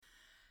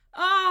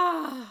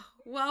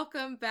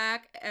Welcome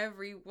back,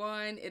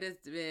 everyone. It has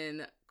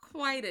been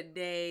quite a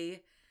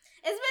day.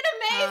 It's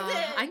been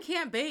amazing. I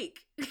can't bake.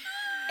 I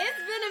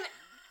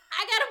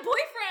got a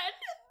boyfriend.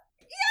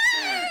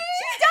 Yay!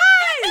 She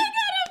died! I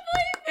got a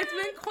boyfriend. It's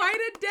been quite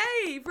a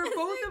day for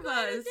both of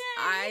us.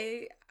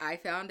 I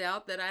found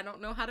out that I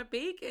don't know how to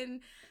bake, and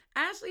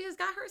Ashley has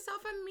got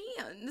herself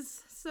a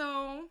man's.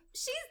 So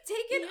she's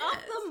taken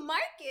off the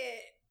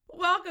market.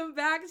 Welcome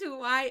back to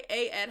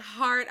YA at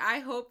Heart. I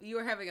hope you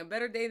are having a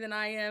better day than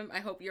I am. I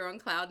hope you're on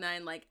cloud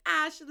nine like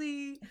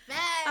Ashley.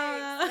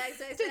 Thanks.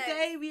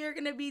 Today we are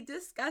going to be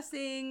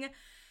discussing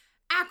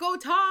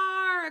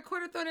ACOTAR, A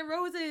Court of Thorn and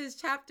Roses,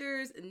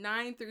 chapters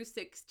 9 through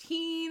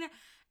 16.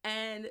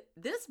 And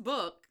this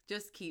book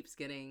just keeps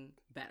getting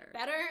better.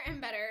 Better and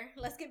better.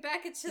 Let's get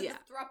back into the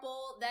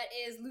throuple that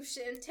is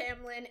Lucien,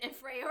 Tamlin, and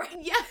Freya.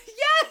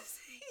 Yes!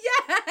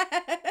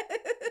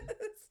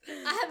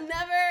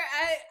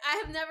 I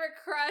have never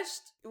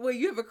crushed. Wait,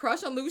 you have a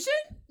crush on Lucien?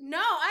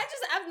 No,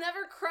 I've never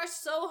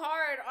crushed so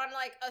hard on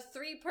like a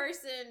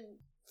 3-person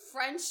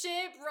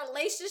friendship,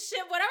 relationship,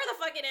 whatever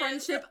the fuck it is.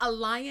 Friendship,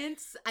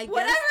 alliance,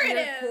 whatever it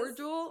is.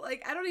 Cordial.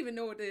 Like, I don't even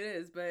know what it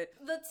is, but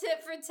the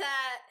tit for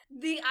tat,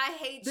 the I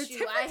hate you. The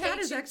tit for tat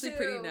is actually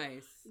pretty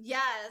nice.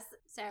 Yes,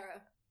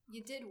 Sarah,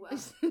 you did well.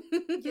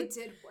 You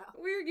did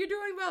well. You're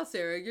doing well,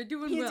 Sarah. You're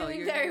doing well.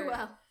 You're doing very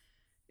well.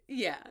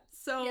 Yeah.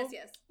 So,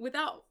 yes.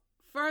 Without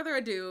further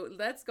ado,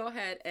 let's go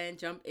ahead and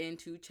jump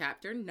into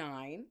chapter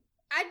 9.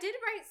 I did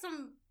write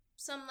some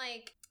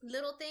like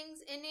little things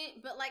in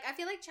it, but like I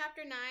feel like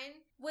chapter 9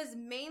 was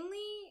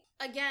mainly,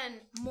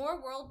 again,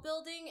 more world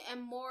building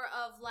and more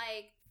of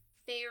like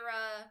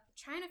Feyre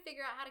trying to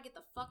figure out how to get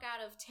the fuck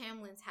out of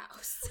Tamlin's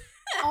house.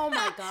 Oh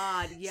my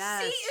god,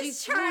 yes.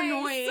 She's trying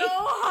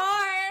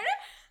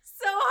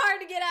so hard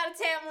to get out of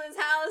Tamlin's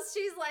house.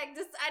 She's like,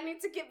 I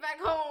need to get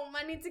back home.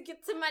 I need to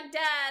get to my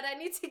dad. I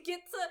need to get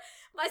to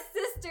my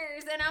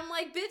sisters. And I'm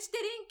like, bitch, they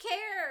didn't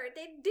care.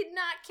 They did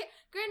not care.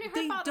 Granted,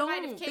 her father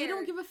might have cared. They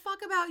don't give a fuck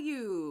about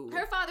you.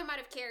 Her father might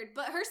have cared,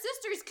 but her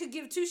sisters could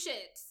give two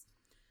shits.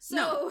 So,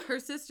 no,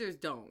 her sisters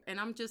don't. And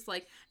I'm just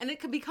like, and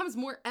it becomes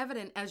more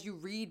evident as you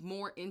read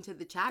more into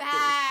the chapters.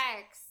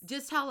 Facts.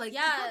 Just how like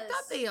fucked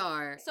up they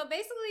are. So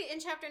basically in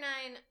chapter 9,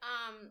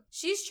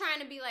 she's trying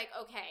to be like,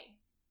 okay,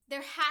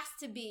 there has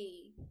to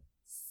be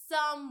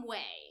some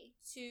way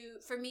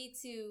for me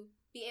to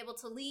be able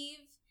to leave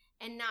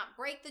and not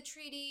break the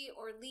treaty,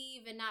 or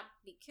leave and not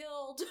be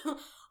killed,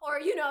 or,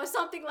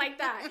 something like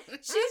that.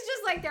 She's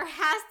just like, there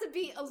has to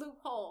be a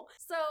loophole.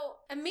 So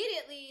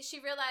immediately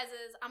she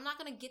realizes, I'm not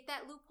going to get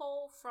that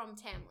loophole from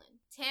Tamlin.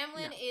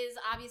 Tamlin is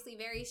obviously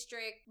very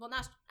strict. Well,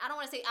 I don't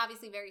want to say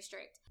obviously very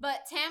strict,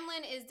 but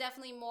Tamlin is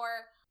definitely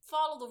more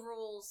follow the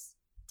rules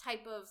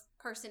type of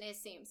person, it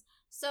seems.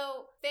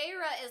 So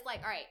Feyre is like,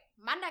 all right,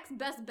 my next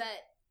best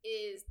bet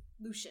is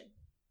Lucien.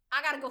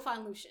 I gotta go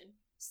find Lucien.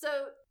 So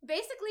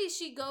basically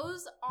she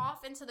goes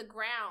off into the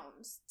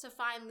grounds to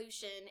find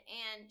Lucien,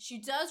 and she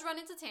does run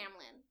into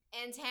Tamlin.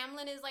 And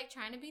Tamlin is like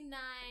trying to be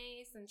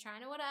nice and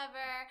trying to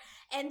whatever.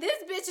 And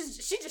this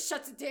bitch she just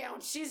shuts it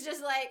down. She's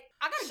just like,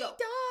 I gotta go.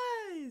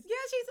 She does.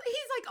 Yeah,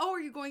 he's like, oh,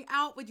 are you going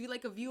out? Would you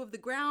like a view of the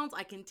grounds?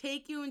 I can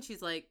take you. And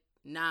she's like,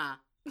 nah.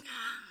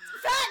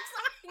 Facts!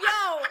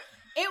 Yo!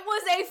 It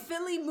was a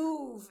Philly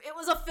move. It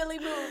was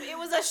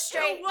a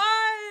straight. It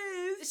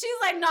was. She's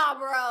like, nah,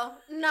 bro.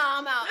 Nah,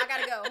 I'm out. I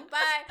gotta go.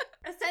 But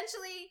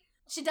essentially,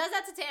 she does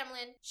that to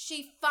Tamlin.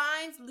 She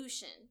finds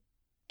Lucien.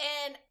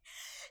 And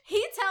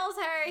he tells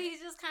her,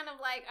 he's just kind of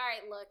like, all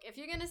right, look, if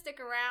you're gonna stick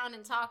around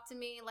and talk to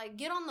me, like,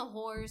 get on the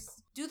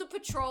horse. Do the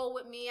patrol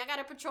with me. I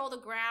gotta patrol the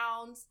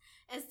grounds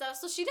and stuff.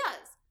 So she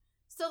does.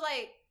 So,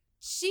 like,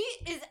 she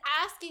is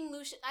asking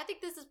Lucien. I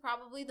think this is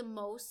probably the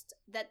most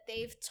that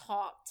they've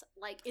talked,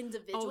 like,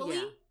 individually.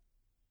 Oh,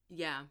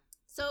 yeah.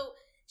 So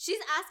she's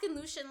asking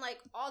Lucien, like,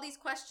 all these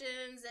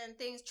questions and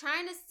things,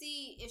 trying to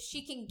see if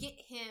she can get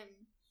him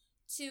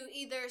to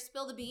either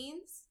spill the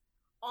beans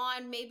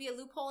on maybe a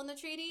loophole in the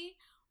treaty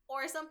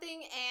or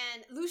something.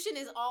 And Lucien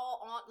is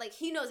all on, like,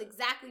 he knows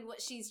exactly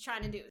what she's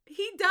trying to do.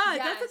 He does.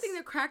 Yes. That's the thing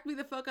that cracked me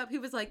the fuck up. He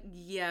was like,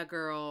 yeah,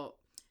 girl,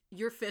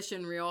 you're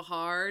fishing real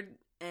hard.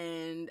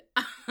 And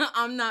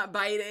I'm not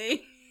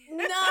biting.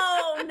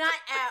 No, not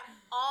at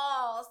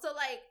all. So,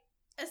 like,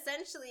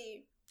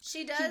 essentially,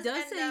 she does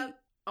end up...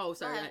 Oh,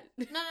 sorry.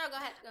 No, go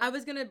ahead. I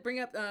was going to bring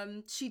up,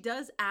 she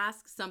does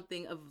ask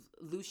something of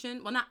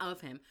Lucien. Well, not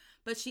of him,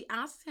 but she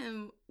asks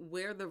him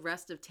where the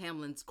rest of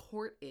Tamlin's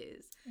court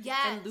is. Yes.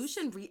 And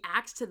Lucien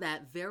reacts to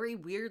that very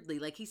weirdly.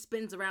 Like, he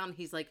spins around.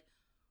 He's like,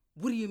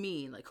 what do you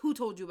mean? Like, who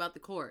told you about the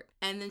court?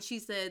 And then she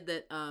said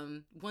that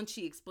once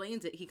she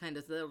explains it, he kind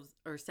of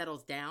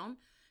settles down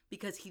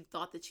because he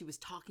thought that she was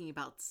talking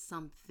about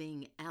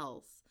something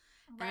else.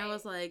 Right. And I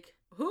was like,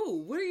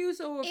 who? What are you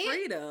so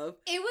afraid of?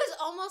 It was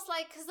almost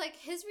like, because, like,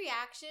 his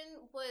reaction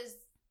was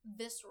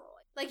visceral.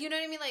 Like, you know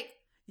what I mean? Like,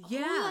 Yeah.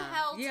 Who the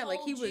hell yeah, told like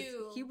he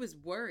you? was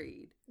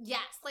worried.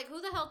 Yes, like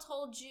who the hell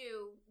told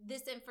you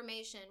this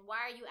information? Why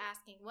are you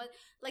asking? What,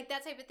 like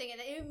that type of thing?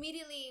 And I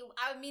immediately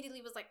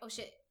was like, oh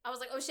shit. I was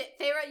like, oh shit,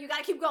 Feyre, you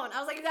gotta keep going. I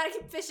was like, you gotta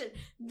keep fishing.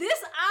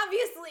 This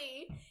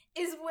obviously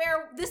is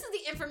this is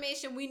the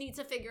information we need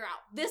to figure out.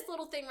 This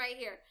little thing right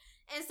here.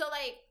 And so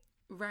like,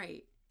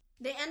 right.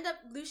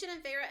 Lucien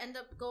and Feyre end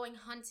up going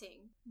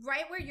hunting.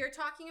 Right where you're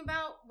talking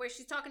about, where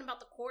she's talking about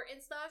the court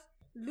and stuff,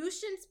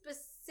 Lucien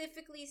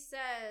specifically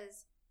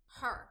says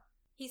her.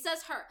 He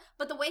says her.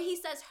 But the way he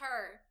says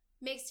her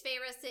makes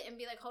Feyre sit and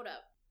be like, hold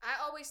up.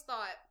 I always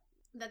thought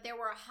that there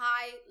were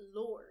high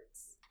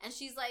lords. And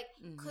she's like,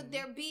 could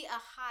there be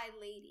a high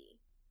lady?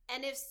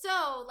 And if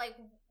so, like,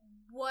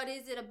 what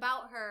is it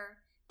about her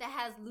that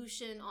has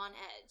Lucien on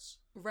edge?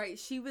 Right.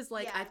 She was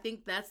like, I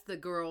think that's the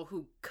girl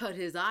who cut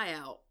his eye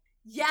out.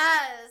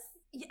 Yes.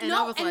 And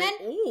I was like,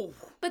 oh.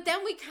 But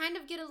then we kind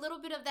of get a little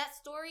bit of that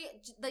story,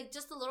 like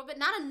just a little bit.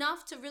 Not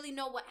enough to really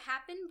know what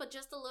happened, but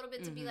just a little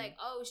bit to be like,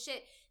 oh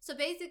shit. So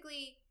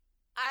basically,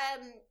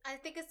 I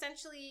think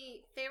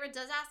essentially Feyre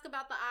does ask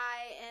about the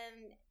eye,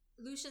 and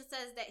Lucien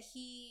says that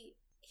he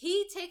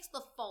takes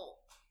the fault.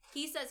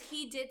 He says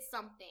he did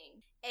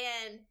something,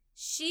 and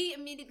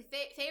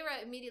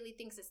Feyre immediately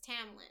thinks it's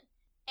Tamlin.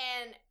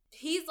 And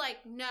he's like,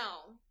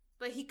 no,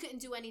 but he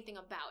couldn't do anything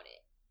about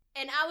it.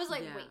 And I was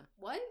like, wait,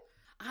 what?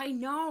 I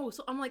know.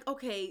 So I'm like,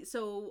 okay,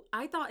 so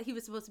I thought he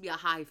was supposed to be a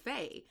high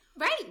fae.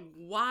 Right.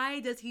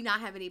 Why does he not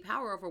have any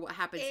power over what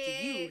happens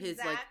to you, his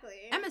like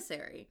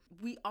emissary?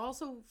 We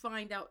also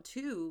find out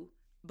too,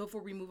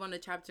 before we move on to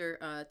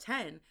chapter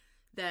 10,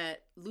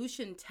 that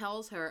Lucien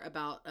tells her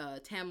about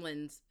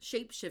Tamlin's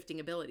shape-shifting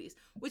abilities,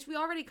 which we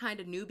already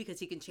kind of knew because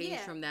he can change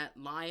from that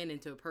lion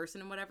into a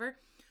person and whatever.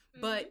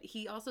 But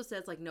he also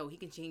says like, no, he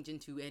can change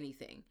into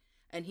anything.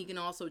 And he can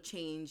also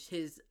change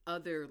his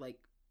other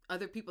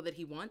people that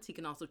he wants. He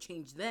can also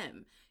change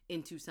them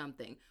into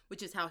something,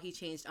 which is how he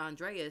changed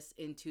Andreas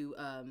into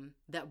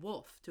that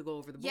wolf to go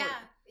over the border.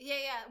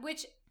 Yeah.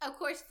 Which, of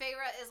course,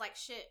 Feyre is like,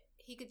 shit,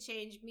 he could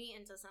change me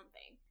into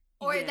something.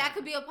 Or that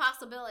could be a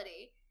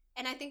possibility.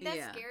 And I think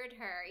that scared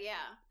her,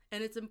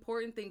 And it's an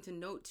important thing to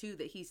note, too,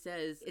 that he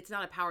says it's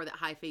not a power that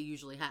high fae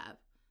usually have.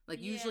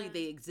 Like, usually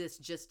they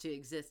exist just to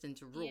exist and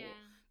to rule. Yeah.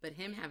 But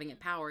him having a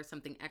power is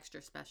something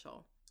extra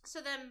special.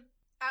 So then,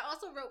 I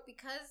also wrote,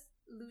 because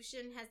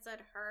Lucien had said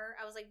her,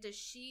 I was like, does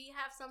she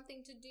have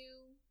something to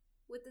do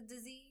with the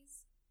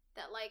disease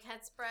that like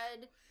had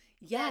spread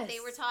that they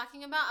were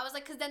talking about? I was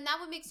like, because then that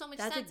would make so much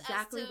sense. That's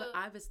exactly what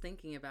I was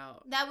thinking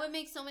about. That would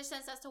make so much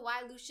sense as to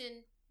why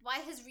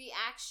his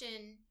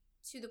reaction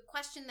to the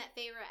question that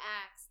Feyre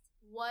asked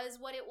was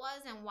what it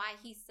was, and why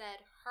he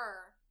said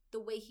her the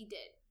way he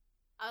did.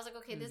 I was like,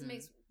 okay,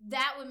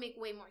 that would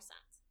make way more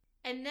sense.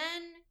 And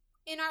then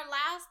in our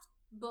last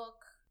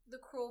book, The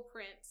Cruel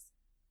Prince,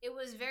 it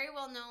was very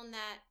well known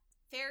that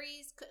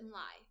fairies couldn't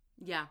lie.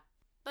 Yeah.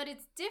 But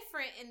it's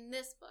different in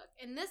this book.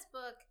 In this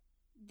book,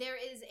 there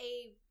is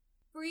a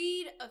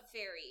breed of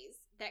fairies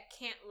that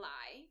can't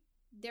lie.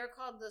 They're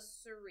called the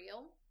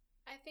Suriel,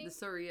 I think.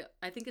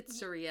 I think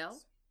it's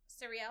Suriel.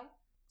 Suriel.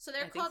 So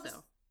they're called the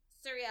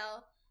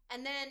Suriel.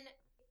 And then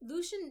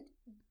Lucien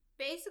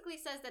basically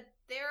says that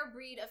they're a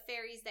breed of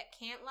fairies that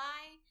can't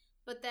lie.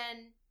 But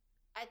then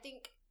I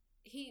think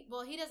he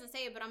doesn't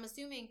say it, but I'm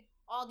assuming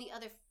all the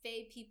other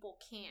fae people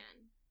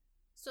can.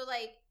 So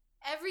like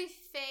every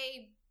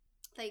fae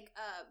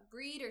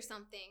breed or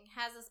something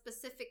has a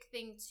specific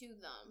thing to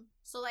them.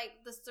 So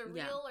like the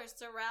Suriel or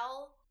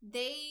Sorel,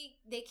 they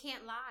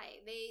can't lie.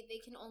 They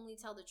can only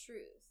tell the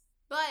truth.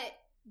 But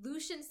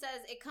Lucien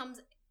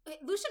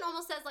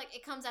almost says like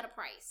it comes at a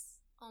price.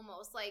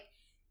 Almost like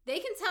they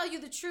can tell you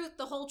the truth,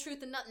 the whole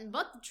truth, and nothing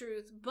but the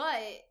truth,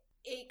 but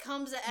it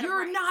comes at a price.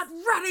 You're not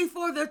ready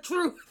for the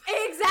truth.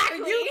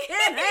 Exactly. You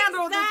can't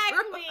handle the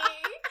truth.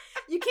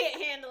 You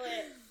can't handle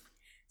it.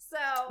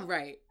 So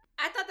right.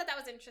 I thought that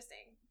was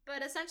interesting.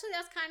 But essentially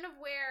that's kind of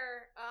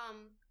where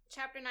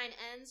chapter 9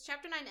 ends.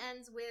 Chapter 9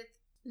 ends with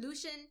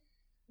Lucien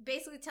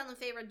basically telling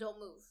Feyre, don't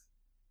move.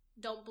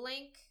 Don't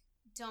blink.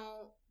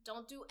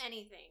 Don't do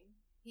anything.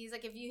 He's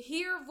like, if you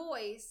hear a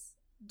voice,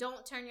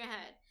 don't turn your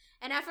head.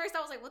 And at first I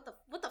was like, what the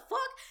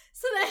fuck?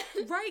 So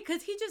then right,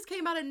 because he just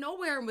came out of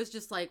nowhere and was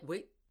just like,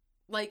 wait,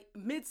 like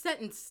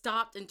mid-sentence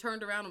stopped and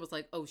turned around and was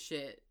like, oh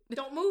shit.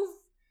 Don't move.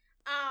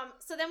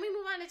 So then we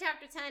move on to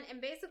chapter 10,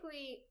 and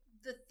basically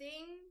the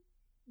thing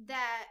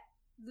that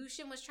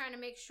Lucien was trying to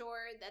make sure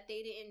that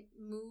they didn't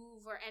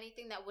move or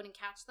anything that wouldn't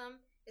catch them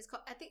is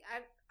called,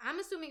 I'm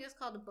assuming it's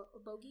called a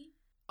bogey.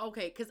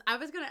 Okay, because I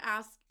was gonna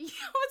ask you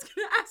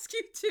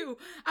too.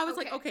 I was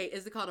like, okay,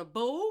 is it called a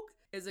bogue?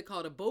 Is it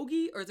called a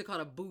bogey, or is it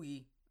called a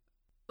boogie?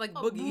 Like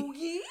boogie.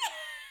 Boogie?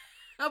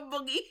 A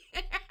boogie.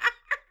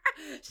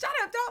 Shut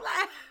up, don't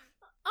laugh.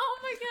 Oh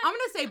my god. I'm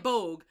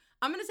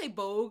gonna say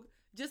bogue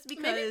just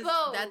because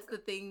that's the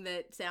thing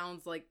that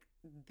sounds like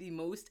the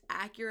most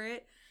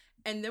accurate.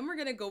 And then we're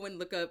gonna go and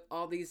look up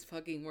all these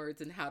fucking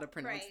words and how to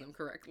pronounce them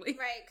correctly.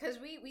 Right, because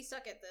we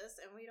suck at this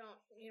and we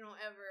don't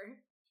ever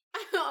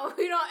Oh,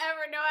 we don't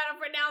ever know how to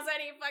pronounce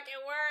any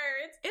fucking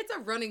words. It's a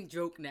running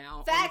joke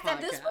now. Fact,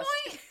 on the at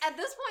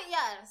this point,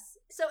 yes.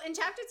 So in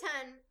chapter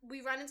 10,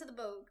 we run into the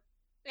Bogue.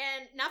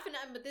 And not for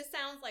nothing, but this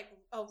sounds like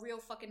a real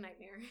fucking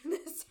nightmare.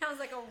 This sounds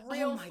like a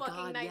real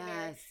fucking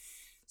nightmare. Yes.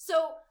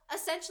 So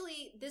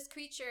essentially, this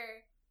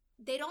creature,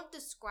 they don't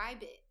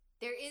describe it.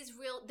 There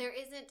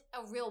isn't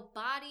a real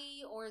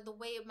body or the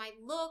way it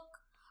might look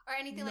or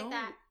anything like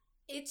that.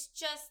 It's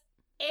just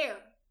air.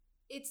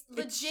 It's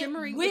legit. It's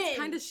shimmering. Wind. It's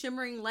kind of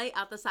shimmering light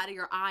out the side of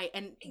your eye,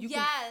 and you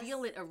can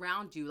feel it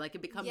around you. Like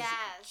it becomes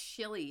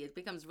chilly. It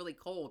becomes really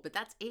cold, but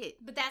that's it.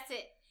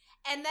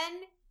 And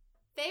then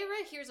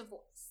Feyre hears a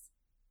voice,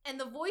 and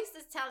the voice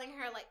is telling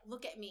her, like,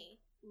 "Look at me.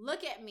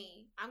 Look at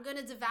me. I'm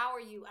gonna devour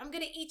you. I'm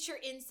gonna eat your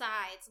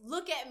insides.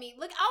 Look at me.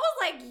 Look." I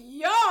was like,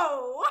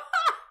 "Yo."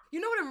 You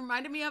know what it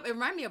reminded me of? It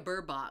reminded me of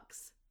Bird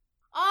Box.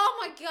 Oh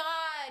my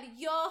god,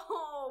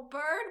 yo,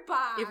 Bird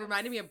Box. It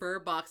reminded me of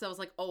Bird Box. I was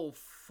like, oh,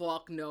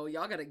 fuck no.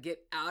 Y'all gotta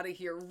get out of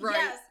here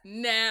right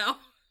now.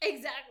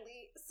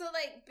 Exactly. So,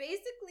 like,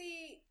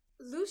 basically,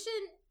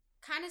 Lucien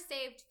kind of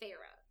saved Feyre.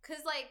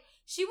 Because, like,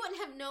 she wouldn't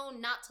have known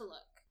not to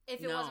look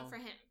if it wasn't for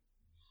him.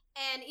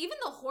 And even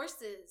the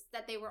horses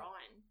that they were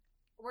on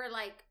were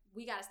like,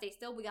 we gotta stay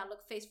still. We gotta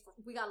look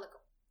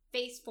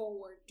face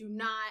forward. Do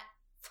not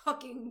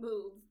fucking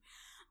move.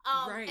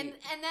 Right. And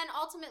then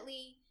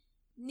ultimately,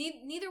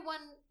 neither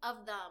one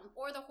of them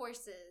or the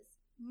horses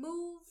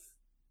move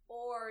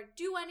or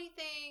do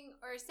anything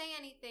or say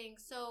anything,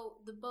 so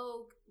the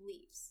Bogue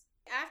leaves.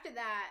 After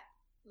that,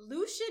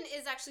 Lucien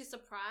is actually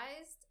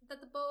surprised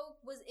that the Bogue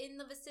was in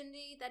the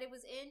vicinity that it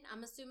was in.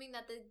 I'm assuming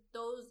that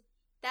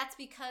that's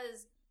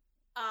because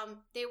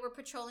they were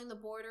patrolling the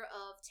border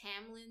of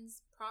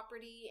Tamlin's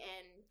property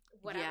and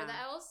whatever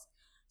else.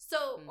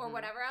 So, or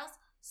whatever else.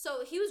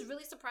 So he was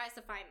really surprised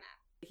to find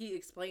that. He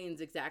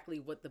explains exactly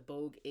what the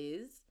Bogue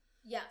is.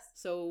 Yes.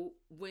 So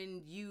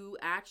when you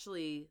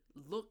actually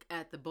look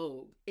at the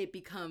Bogue, it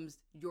becomes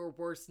your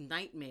worst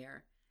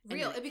nightmare.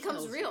 Real. It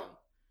becomes real.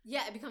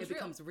 Yeah, it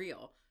becomes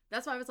real.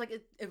 That's why I was like,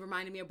 it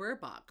reminded me of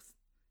Bird Box.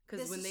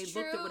 Because when they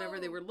looked at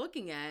whatever they were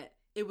looking at,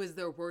 it was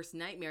their worst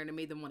nightmare and it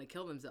made them want to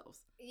kill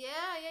themselves. Yeah.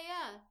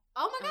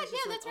 Oh my god,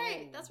 yeah, that's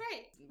right. That's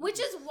right. Which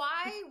is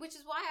why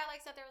I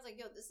like sat there. I was like,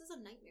 yo, this is a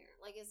nightmare.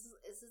 Like,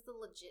 this is the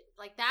legit,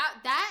 like,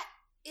 that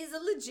is a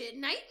legit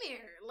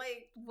nightmare.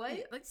 Like, what?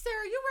 Yeah, like,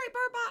 Sarah, you write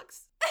Bird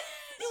Box.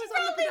 He was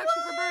on the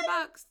production for Bird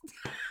Box.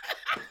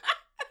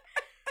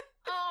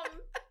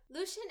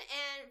 Lucien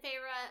and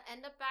Feyre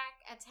end up back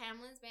at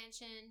Tamlin's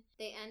mansion.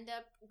 They end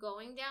up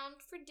going down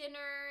for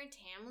dinner.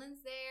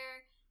 Tamlin's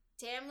there.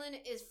 Tamlin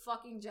is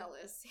fucking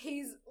jealous.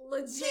 He's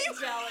legit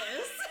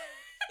jealous.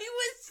 He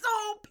was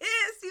so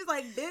pissed. He's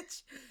like,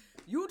 bitch,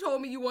 you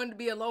told me you wanted to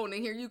be alone,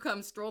 and here you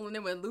come strolling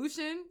in with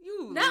Lucien.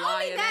 You not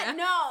lying only that, ass.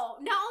 not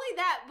only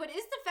that, but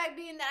it's the fact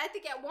being that I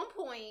think at one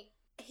point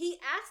he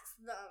asks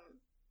them,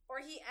 or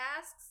he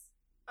asks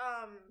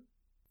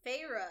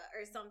Feyre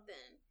or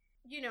something,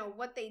 you know,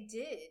 what they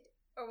did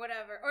or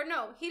whatever. Or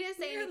no, he didn't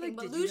say anything. Like,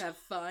 but did Lucien, you have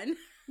fun?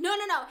 No.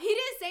 He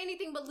didn't say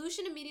anything, but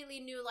Lucien immediately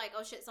knew, like,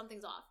 oh shit,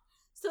 something's off.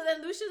 So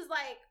then Lucien's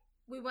like,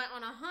 we went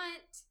on a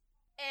hunt,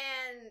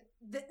 and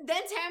then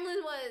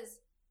Tamlin was,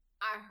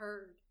 I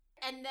heard.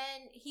 And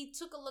then he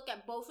took a look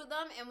at both of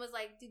them and was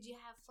like, did you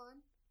have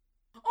fun?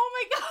 Oh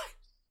my god.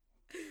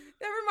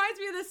 That reminds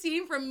me of the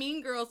scene from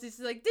Mean Girls. He's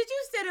like, did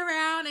you sit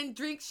around and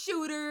drink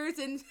shooters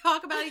and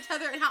talk about each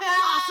other and how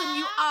awesome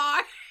you are?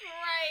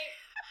 Right.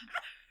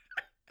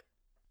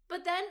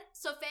 But then,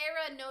 so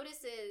Feyre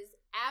notices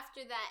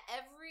after that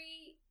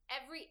every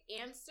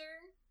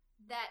answer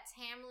that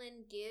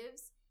Tamlin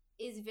gives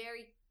is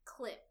very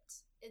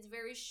clipped. It's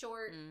very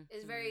short.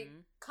 It's very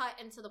cut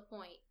and to the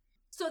point.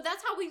 So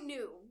that's how we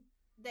knew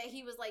that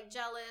he was, like,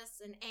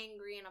 jealous and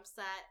angry and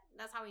upset.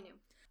 That's how we knew.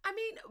 I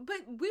mean,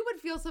 but we would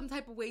feel some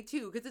type of way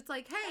too, because it's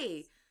like,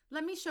 hey,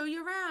 let me show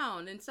you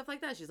around and stuff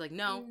like that. She's like,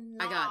 no,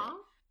 I got it.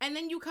 And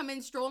then you come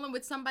in strolling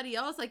with somebody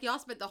else, like y'all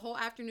spent the whole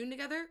afternoon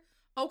together.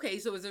 Okay,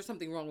 so is there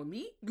something wrong with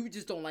me? You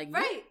just don't like me?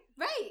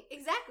 Right,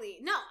 exactly.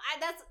 No,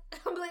 that's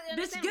completely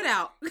understandable. Bitch, get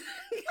out.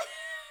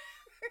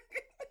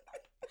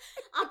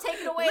 I'm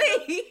taking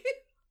away.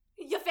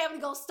 Your family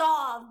gonna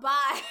starve.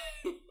 Bye.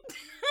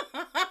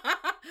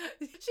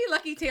 She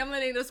lucky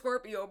Tamlin ain't a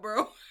Scorpio,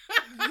 bro.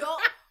 Yo,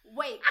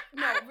 wait,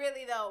 no,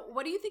 really though.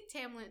 What do you think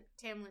Tamlin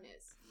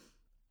is?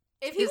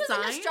 If he was in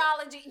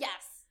astrology,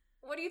 yes.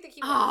 What do you think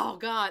he was? Oh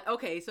God.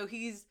 Okay, so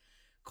he's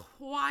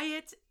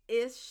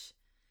quiet-ish,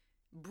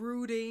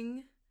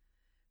 brooding,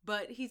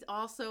 but he's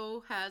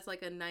also has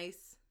like a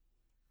nice.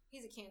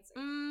 He's a Cancer.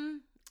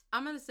 I'm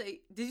gonna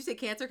say. Did you say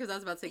Cancer? Because I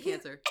was about to say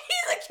Cancer.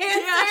 He's a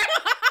Cancer.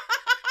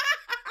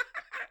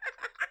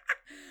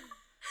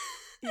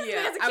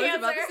 Yeah, I was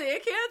about to say a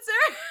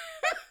Cancer.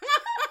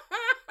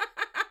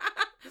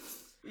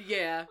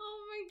 Yeah. Oh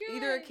my god.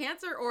 Either a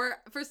Cancer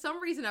or, for some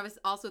reason, I was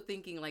also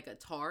thinking like a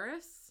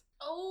Taurus.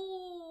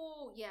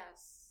 Oh,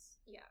 yes.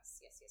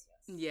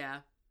 Yeah.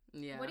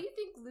 What do you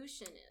think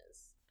Lucien is?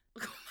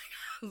 Oh my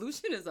god,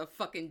 Lucien is a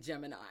fucking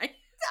Gemini. I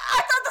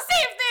thought the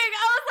same thing.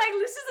 I was like,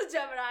 Lucian's a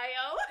Gemini,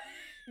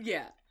 yo.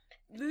 Yeah.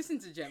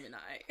 Lucian's a Gemini,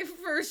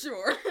 for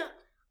sure.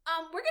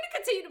 We're gonna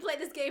continue to play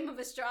this game of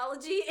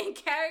astrology and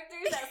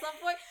characters at some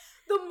point.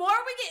 The more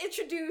we get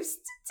introduced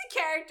to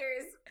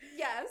characters,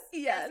 yes.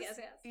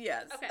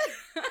 Okay.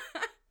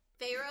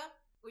 Feyre,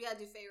 we gotta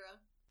do Feyre.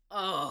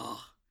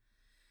 Oh,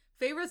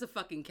 Feyre's a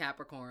fucking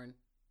Capricorn.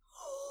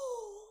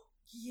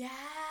 Yeah.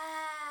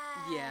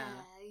 Yeah,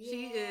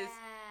 she is.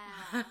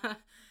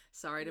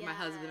 Sorry to my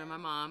husband and my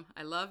mom.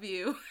 I love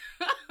you.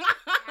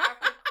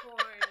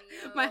 Capricorn,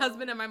 yo. My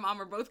husband and my mom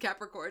are both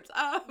Capricorns.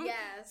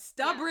 Yes.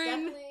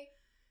 Stubborn. Yeah,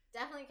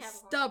 definitely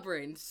Capricorn.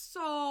 Stubborn.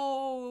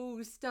 So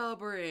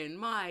stubborn.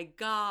 My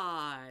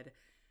God.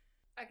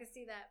 I can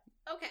see that.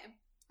 Okay.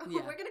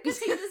 Yeah. We're going to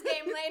continue this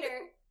game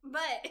later.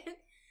 But,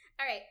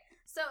 all right.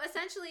 So,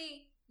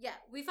 essentially, yeah,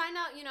 we find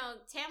out,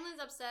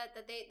 Tamlin's upset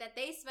that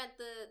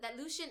that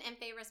Lucien and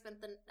Feyre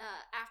spent the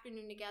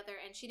afternoon together,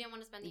 and she didn't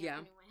want to spend the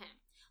afternoon with him.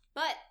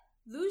 But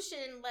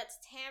Lucien lets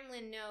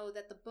Tamlin know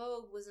that the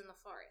Bogue was in the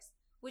forest,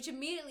 which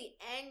immediately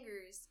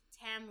angers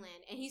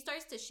Tamlin, and he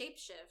starts to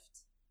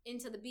shapeshift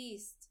into the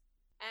beast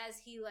as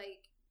he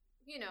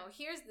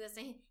hears this,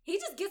 and he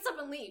just gets up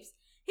and leaves.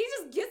 He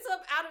just gets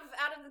up out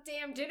of the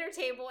damn dinner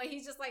table, and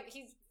he's just like,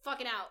 he's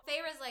fucking out.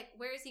 Feyre's like,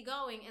 where is he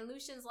going? And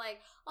Lucien's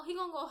like, oh, he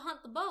gonna go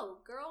hunt the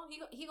Bogue, girl.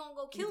 He gonna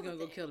go kill the thing. He's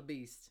gonna go kill the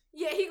beast.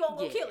 Yeah, he gonna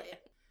go kill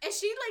it. And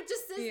she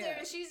just sits there,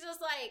 and she's just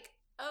like,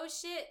 oh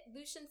shit,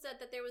 Lucien said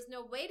that there was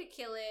no way to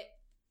kill it.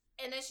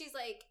 And then she's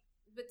like,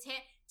 but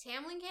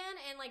Tamlin can?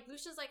 And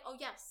Lucien's like, oh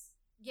yes.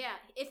 Yeah,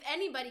 if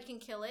anybody can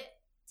kill it,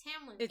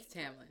 Tamlin. It's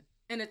Tamlin.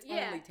 And it's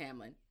only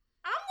Tamlin.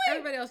 I'm like,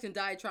 everybody else can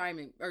die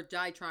trying,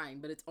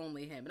 but it's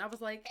only him. And I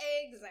was like,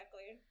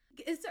 exactly.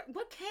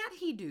 What can't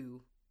he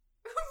do?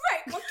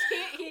 Right, what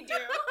can't he do?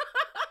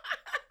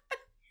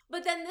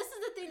 But then this is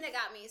the thing that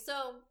got me.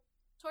 So,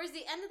 towards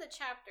the end of the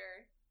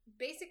chapter,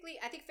 basically,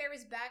 I think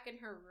Feyre's back in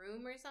her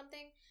room or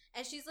something,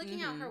 and she's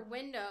looking out her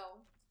window.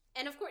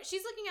 And of course,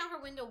 she's looking out her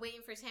window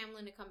waiting for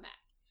Tamlin to come back.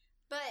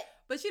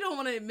 But she don't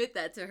want to admit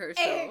that to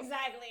herself.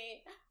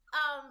 Exactly.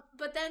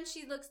 But then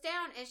she looks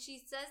down and she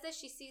says that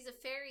she sees a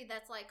fairy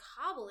that's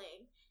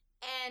hobbling.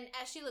 And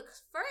as she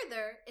looks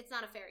further, it's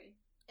not a fairy.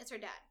 It's her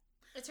dad.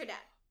 It's her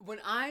dad. When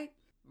I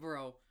read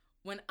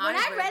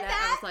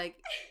that, I was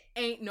like,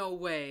 ain't no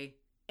way.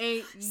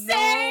 Ain't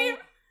Same.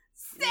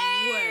 no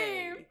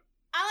way.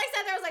 I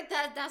sat there, I was like,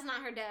 that's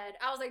not her dad.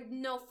 I was like,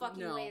 no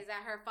fucking way is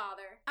that her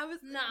father.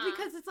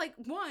 Because it's like,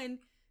 one,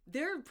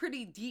 they're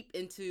pretty deep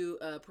into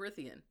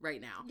Prythian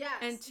right now.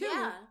 Yes. And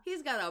two,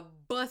 he's got a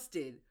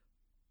busted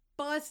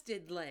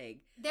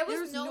leg.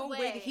 There's no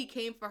way that he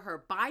came for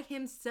her by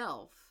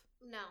himself.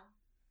 No.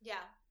 Yeah.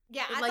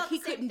 Yeah, I he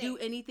couldn't do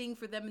anything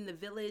for them in the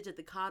village at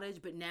the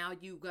cottage, but now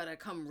you gotta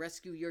come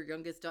rescue your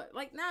youngest daughter.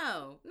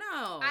 No.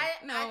 I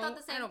thought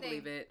the same thing. I don't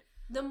believe it.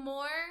 The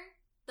more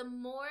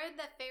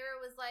that Feyre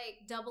was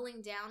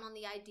doubling down on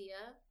the idea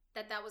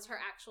that was her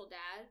actual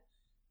dad,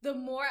 the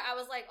more I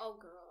was like, oh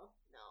girl,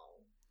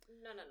 no.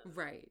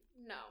 Right.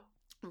 No.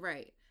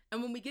 Right.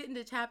 And when we get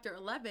into chapter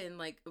 11,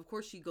 of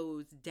course she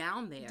goes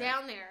down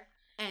there.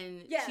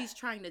 And she's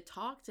trying to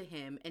talk to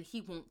him, and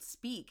he won't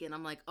speak. And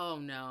I'm like, oh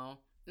no.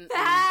 Red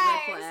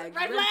flags.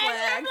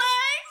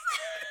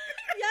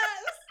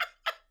 Yes.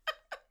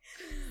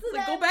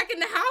 Go back in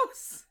the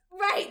house.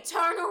 Right.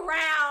 Turn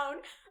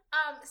around.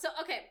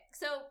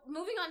 So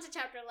moving on to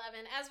chapter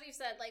 11, as we've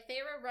said,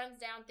 Feyre runs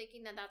down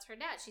thinking that that's her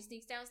dad. She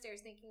sneaks downstairs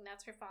thinking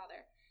that's her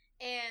father.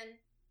 And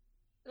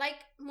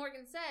like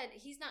Morgan said,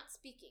 he's not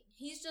speaking.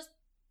 He's just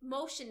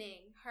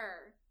motioning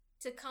her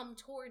to come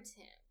towards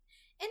him.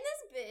 And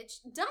this bitch,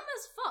 dumb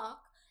as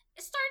fuck,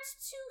 starts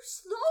to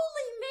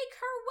slowly make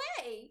her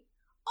way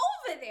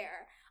over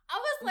there. I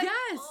was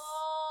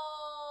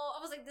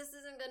like, this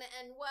isn't going to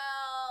end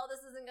well.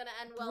 This isn't going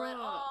to end well at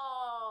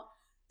all.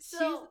 So,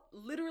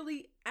 she's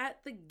literally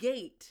at the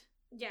gate.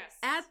 Yes.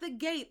 At the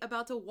gate,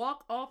 about to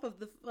walk off of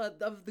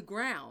the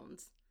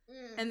grounds.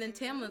 Mm-hmm. And then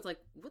Tamlin's like,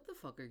 what the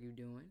fuck are you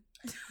doing?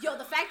 Yo,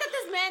 the fact that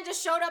this man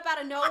just showed up out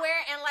of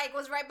nowhere and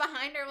was right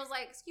behind her and was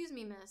like, excuse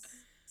me, miss.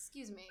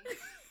 Excuse me.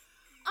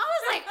 I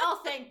was like,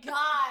 oh, thank God.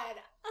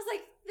 I was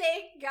like,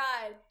 thank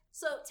God.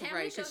 So Tamlin shows up.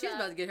 Right, because she was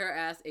about to get her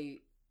ass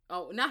ate.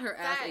 Oh, not her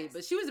ass ate,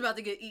 but she was about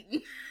to get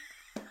eaten.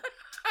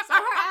 So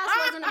her ass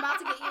wasn't about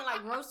to get eaten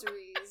like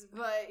groceries,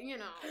 but, she was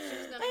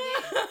going to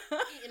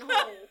get eaten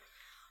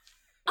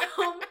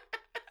whole.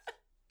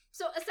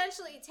 So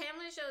essentially,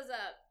 Tamlin shows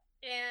up,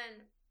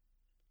 and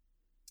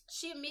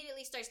she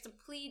immediately starts to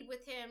plead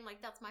with him,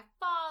 that's my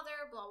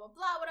father, blah, blah,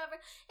 blah, whatever.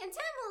 And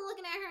Tamlin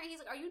looking at her, and he's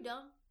like, are you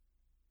dumb?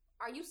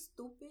 Are you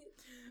stupid?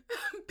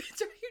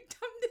 Bitch, are you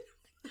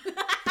dumb?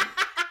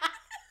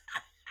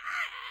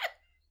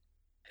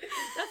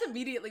 That's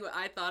immediately what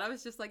I thought. I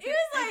was just like, it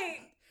was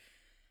like,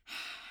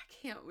 I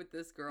can't with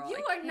this girl. You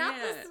are not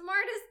the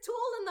smartest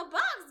tool in the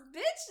box,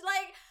 bitch.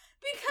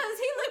 Because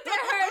he looked at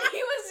her and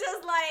he was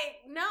just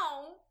like,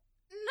 no.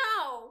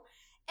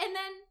 And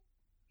then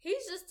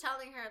he's just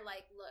telling her,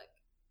 look,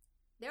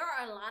 there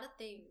are a lot of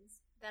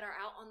things that are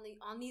out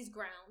on these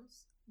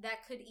grounds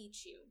that could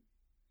eat you.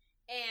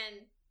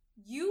 And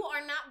you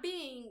are not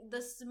being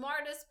the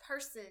smartest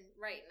person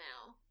right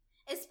now,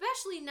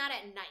 especially not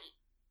at night.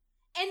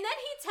 And then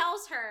he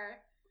tells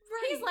her,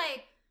 he's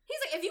like,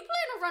 if you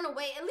plan to run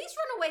away, at least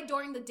run away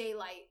during the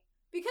daylight.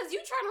 Because you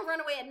trying to run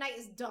away at night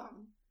is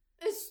dumb.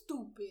 It's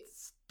stupid.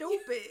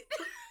 Stupid.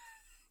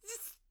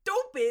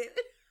 Stupid.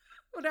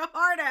 With a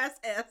hard ass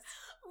S.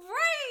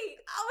 Right.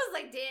 I was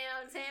like,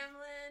 damn,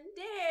 Tamlin,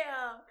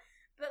 damn.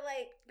 But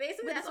like,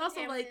 basically, but that's it's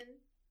also Tamlin... like,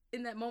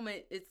 in that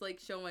moment, it's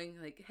like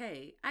showing like,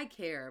 hey, I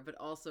care, but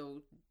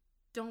also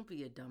don't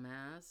be a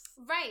dumbass.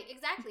 Right,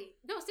 exactly.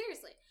 No,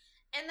 seriously.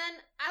 And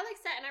then I like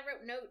sat and I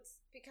wrote notes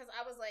because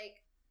I was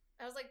like,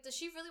 does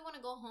she really want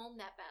to go home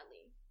that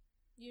badly?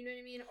 You know what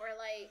I mean? Or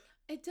like,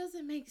 it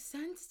doesn't make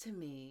sense to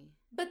me.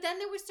 But then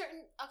there were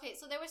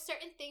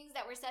certain things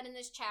that were said in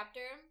this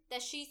chapter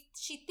that she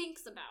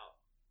thinks about,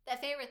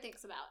 that Feyre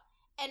thinks about.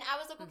 And I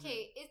was like,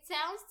 okay, it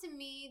sounds to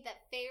me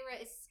that Feyre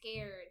is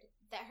scared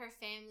that her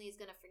family is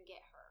going to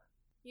forget her.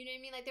 You know what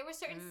I mean? Like, there were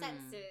certain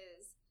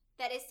sentences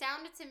that it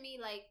sounded to me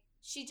like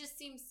she just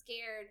seemed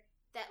scared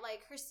that,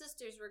 like, her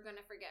sisters were going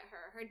to forget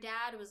her. Her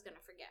dad was going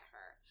to forget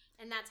her.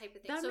 And that type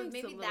of thing. That so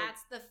maybe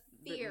that's the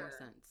fear. Bit more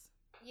sense.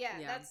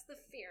 Yeah, that's the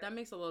fear. That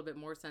makes a little bit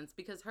more sense.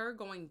 Because her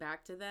going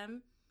back to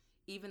them,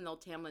 even though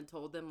Tamlin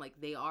told them,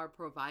 like, they are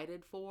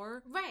provided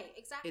for. Right,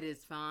 exactly. It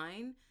is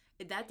fine.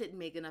 That didn't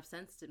make enough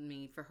sense to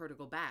me for her to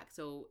go back.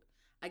 So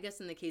I guess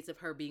in the case of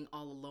her being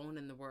all alone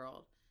in the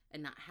world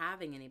and not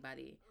having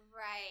anybody.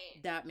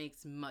 Right. That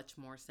makes much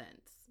more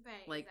sense.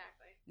 Right, like,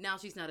 exactly. Now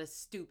she's not as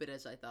stupid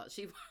as I thought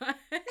she was.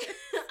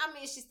 I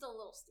mean, she's still a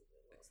little stupid.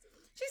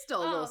 She's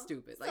still a little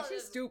stupid. Like,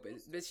 she's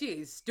stupid, but she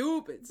ain't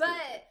stupid.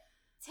 But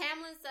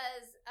Tamlin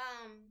says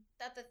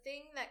that the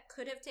thing that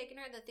could have taken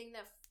her, the thing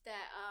that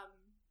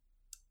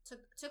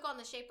took on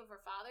the shape of her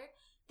father,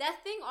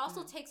 that thing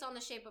also takes on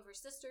the shape of her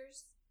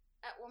sisters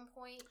at one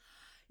point.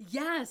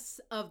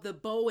 Yes, of the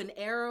bow and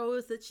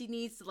arrows that she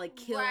needs to, like,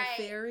 kill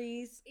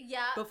fairies.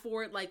 Yeah.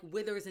 Before it, like,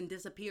 withers and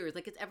disappears.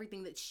 Like, it's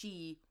everything that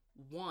she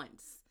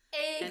wants.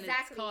 Exactly. And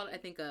it's called, I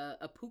think,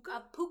 a puka?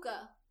 A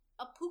puka.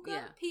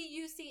 Yeah.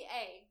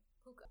 P-U-C-A.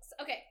 Puka.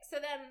 Okay, so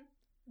then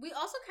we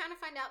also kind of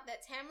find out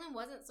that Tamlin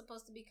wasn't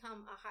supposed to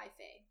become a high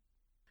fae.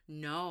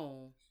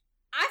 No.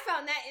 I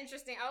found that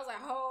interesting. I was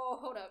like, oh,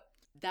 hold up.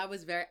 That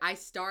was I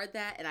starred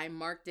that and I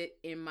marked it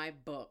in my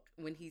book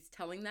when he's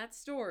telling that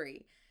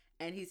story.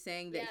 And he's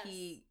saying that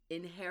he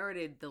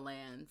inherited the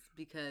lands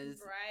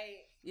because,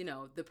 you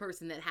know, the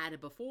person that had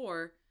it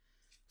before,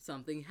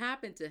 something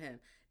happened to him.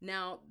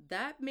 Now,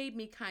 that made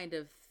me kind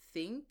of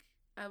think.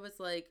 I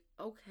was like,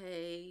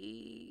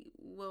 okay,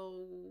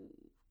 well,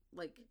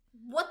 like,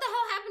 what the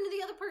hell happened to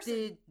the other person?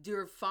 Did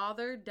your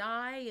father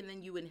die and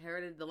then you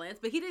inherited the lands?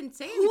 But he didn't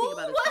say anything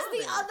about his father. Who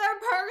was the other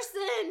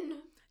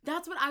person?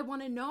 That's what I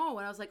want to know.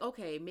 And I was like,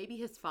 okay, maybe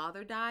his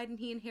father died and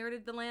he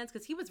inherited the lands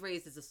because he was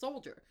raised as a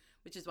soldier,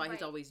 which is why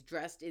he's always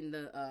dressed in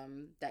the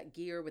that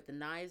gear with the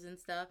knives and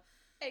stuff.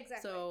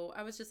 Exactly. So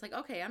I was just like,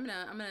 okay, I'm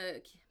gonna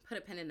put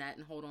a pin in that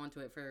and hold on to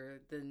it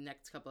for the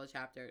next couple of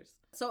chapters.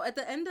 So at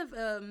the end of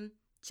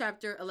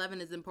chapter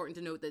 11, it's important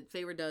to note that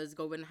Feyre does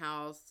go in the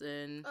house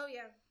and for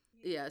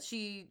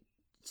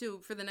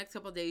the next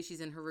couple of days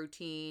she's in her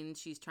routine.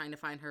 She's trying to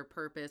find her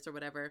purpose or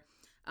whatever.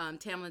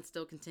 Tamlin's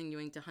still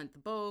continuing to hunt the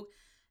Bogue.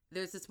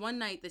 There's this one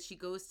night that she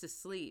goes to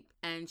sleep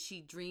and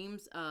she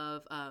dreams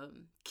of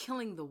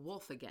killing the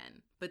wolf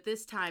again. But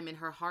this time in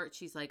her heart,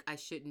 she's like, I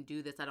shouldn't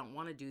do this. I don't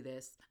want to do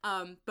this.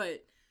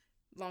 But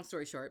long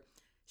story short,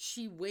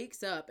 she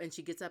wakes up and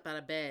she gets up out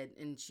of bed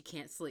and she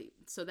can't sleep.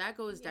 So that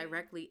goes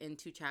directly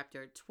into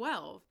chapter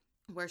 12,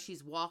 where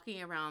she's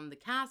walking around the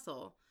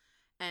castle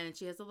and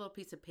she has a little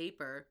piece of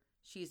paper.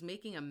 She's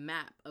making a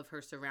map of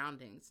her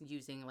surroundings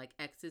using like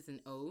X's and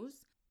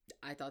O's.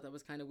 I thought that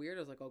was kind of weird. I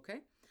was like,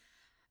 okay.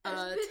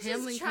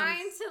 Tamlin is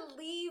trying to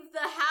leave the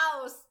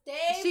house.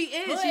 She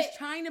is. She's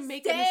trying to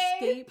make an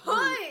escape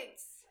route.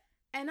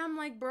 And I'm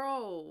like,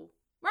 bro.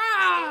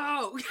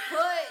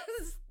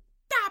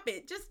 Stop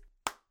it. Just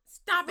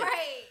stop it.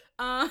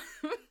 Right.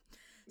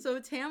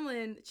 So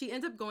Tamlin, she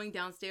ends up going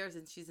downstairs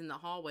and she's in the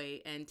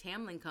hallway and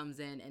Tamlin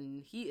comes in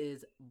and he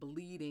is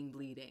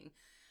bleeding.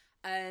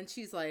 And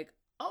she's like,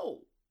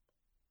 oh,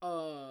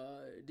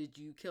 did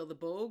you kill the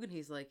Bogue? And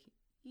he's like,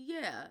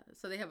 yeah.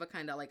 So they have a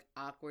kind of like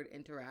awkward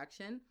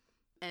interaction.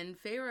 And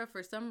Feyre,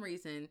 for some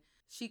reason,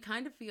 she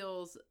kind of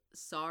feels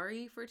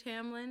sorry for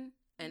Tamlin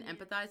and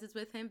empathizes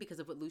with him because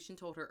of what Lucien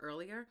told her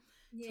earlier.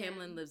 Yeah.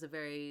 Tamlin lives a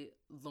very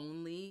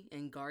lonely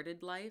and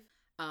guarded life.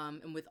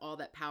 And with all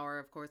that power,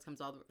 of course,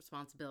 comes all the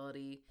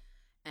responsibility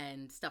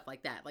and stuff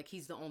like that. Like,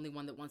 he's the only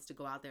one that wants to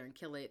go out there and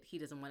kill it. He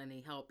doesn't want any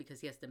help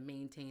because he has to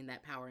maintain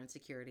that power and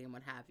security and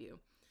what have you.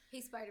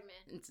 He's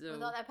Spider-Man. So,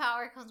 with all that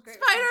power comes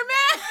great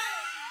Spider-Man!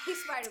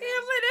 He's Spider-Man.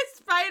 Tamlin is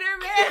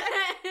Spider-Man.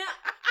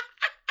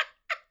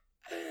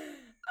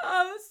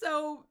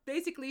 So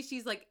basically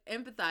she's like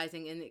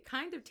empathizing, and it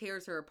kind of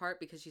tears her apart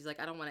because she's like,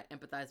 I don't want to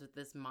empathize with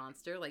this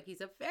monster. Like,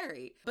 he's a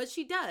fairy. But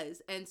she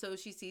does. And so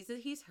she sees that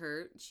he's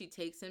hurt. She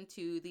takes him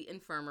to the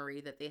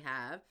infirmary that they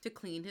have to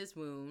clean his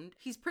wound.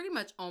 He's pretty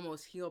much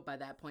almost healed by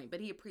that point,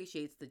 but he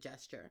appreciates the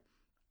gesture.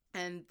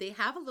 And they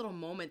have a little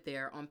moment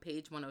there on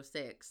page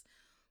 106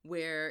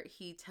 where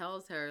he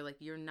tells her, like,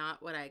 you're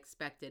not what I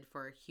expected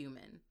for a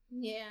human.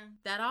 Yeah.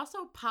 That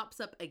also pops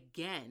up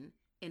again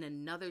in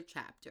another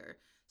chapter.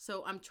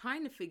 So I'm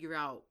trying to figure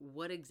out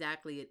what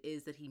exactly it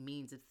is that he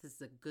means, if this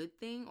is a good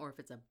thing or if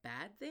it's a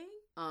bad thing.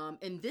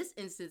 In this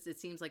instance, it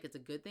seems like it's a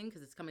good thing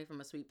because it's coming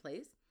from a sweet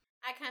place.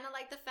 I kind of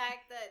like the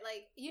fact that,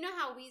 like, you know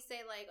how we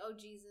say, like, oh,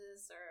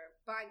 Jesus, or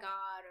by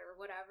God, or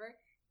whatever?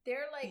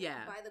 They're like,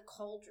 by the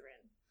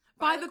cauldron.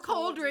 By the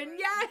cauldron,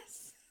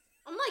 yes!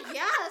 I'm like,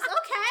 yes,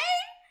 okay.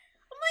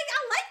 I'm like,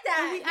 I like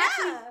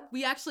that.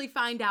 We actually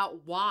find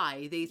out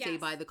why they say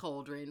by the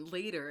cauldron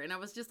later. And I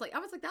was like,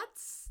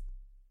 that's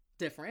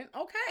different.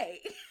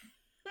 Okay.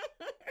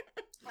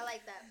 I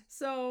like that.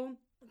 So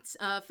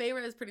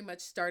Feyre is pretty much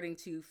starting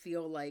to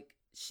feel like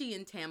she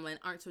and Tamlin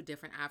aren't so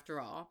different after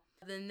all.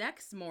 The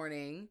next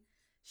morning,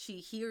 she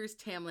hears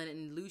Tamlin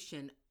and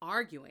Lucien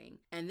arguing.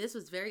 And this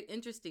was very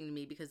interesting to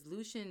me because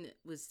Lucien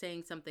was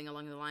saying something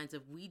along the lines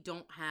of, we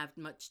don't have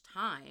much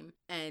time.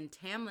 And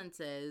Tamlin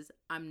says,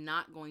 I'm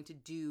not going to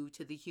do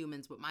to the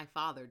humans what my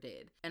father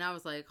did. And I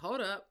was like,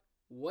 hold up.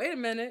 Wait a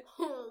minute.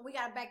 We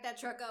got to back that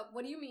truck up.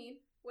 What do you mean?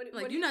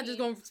 What you're not just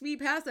going to speed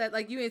past that.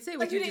 Like, you ain't say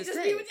what you just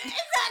said. Exactly.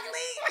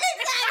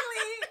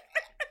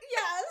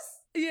 Yes.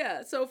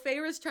 Yeah, so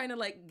Feyre's trying to,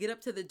 like, get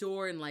up to the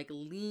door and, like,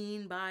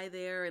 lean by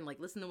there and, like,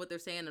 listen to what they're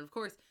saying. And, of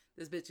course,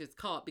 this bitch gets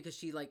caught because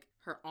she, like,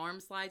 her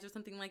arm slides or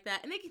something like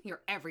that. And they can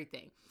hear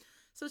everything.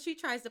 So she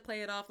tries to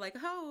play it off like,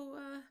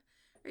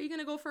 are you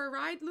going to go for a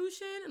ride,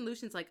 Lucien? And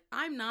Lucien's like,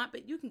 I'm not,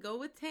 but you can go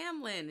with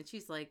Tamlin. And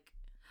she's like,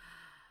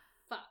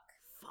 fuck,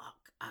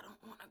 I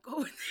don't want to go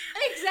with him.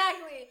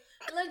 Exactly.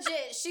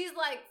 Legit. She's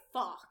like,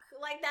 fuck.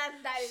 Like, that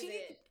is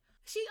it.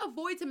 She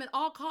avoids him at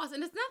all costs.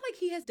 And it's not like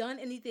he has done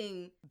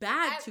anything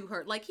bad to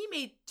her. Like, he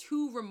made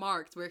 2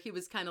 remarks where he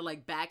was kind of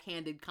like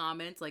backhanded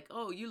comments. Like,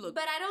 oh, you look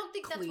But I don't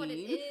think clean. That's what it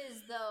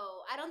is,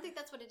 though. I don't think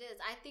that's what it is.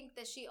 I think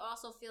that she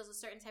also feels a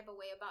certain type of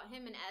way about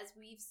him. And as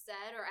we've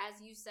said, or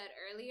as you said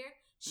earlier,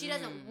 she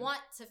doesn't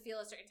want to feel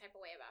a certain type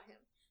of way about him.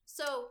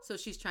 So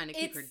she's trying to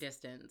keep her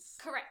distance.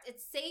 Correct.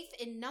 It's safe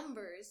in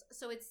numbers.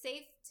 So it's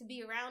safe to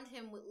be around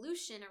him with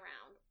Lucien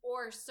around,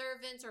 or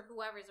servants or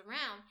whoever's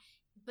around.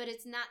 But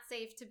it's not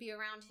safe to be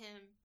around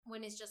him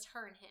when it's just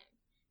her and him.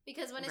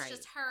 Because when it's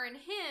just her and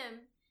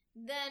him,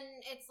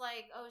 then it's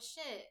like, oh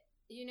shit,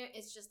 you know,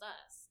 it's just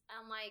us.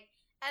 I'm like,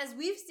 as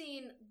we've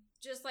seen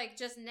just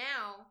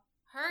now,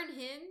 her and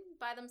him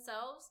by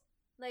themselves,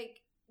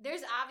 like,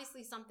 there's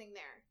obviously something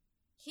there.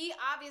 He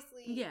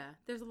obviously... Yeah,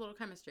 there's a little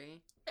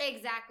chemistry.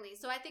 Exactly.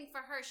 So I think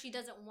for her, she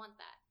doesn't want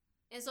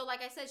that. And so,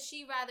 like I said,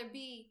 she'd rather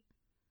be,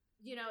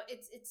 you know,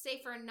 it's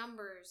safer in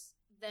numbers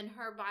than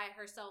her by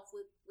herself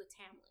with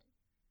Tamlin.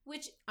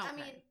 Which, I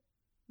mean,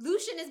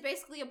 Lucien is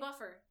basically a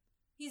buffer.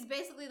 He's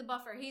basically the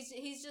buffer.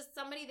 He's just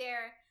somebody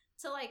there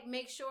to, like,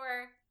 make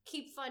sure,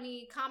 keep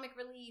funny, comic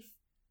relief,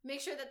 make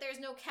sure that there's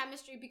no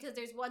chemistry because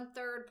there's one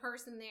third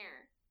person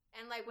there.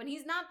 And, like, when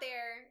he's not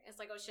there, it's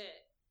like, oh, shit.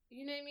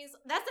 You know what I mean? So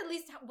that's at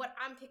least what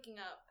I'm picking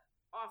up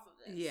off of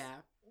this.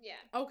 Yeah.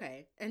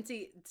 Okay. And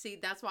see,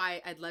 that's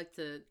why I'd like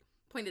to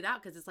point it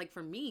out, because it's like,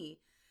 for me,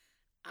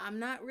 I'm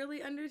not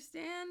really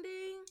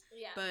understanding.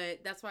 Yeah.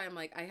 But that's why I'm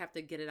like, I have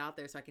to get it out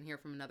there so I can hear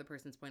from another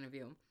person's point of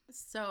view.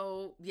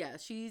 So, yeah,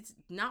 she's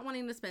not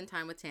wanting to spend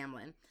time with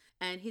Tamlin.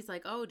 And he's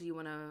like, oh, do you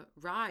want to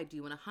ride? Do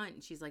you want to hunt?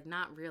 And she's like,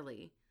 not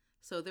really.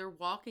 So they're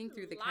walking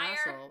through the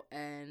castle,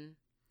 and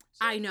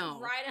I know.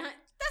 Ride a hunt.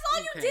 That's all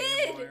you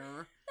did. That's all you did.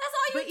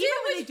 But even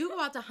when they do go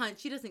out to hunt,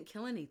 she doesn't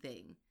kill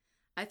anything.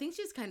 I think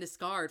she's kind of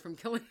scarred from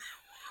killing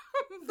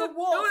the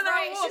wolf,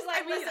 right? She's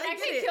like, listen, I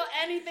can't kill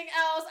anything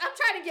else. I'm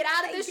trying to get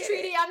out of this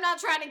treaty. I'm not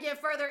trying to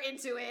get further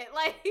into it.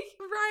 Like,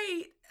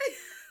 right.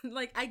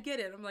 Like, I get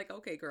it. I'm like,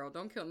 okay, girl,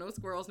 don't kill no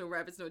squirrels, no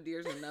rabbits, no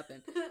deers, no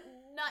nothing.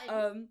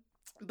 Nothing.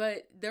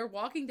 But they're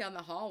walking down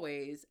the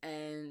hallways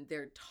and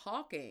they're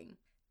talking.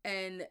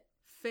 And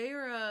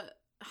Feyre,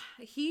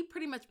 he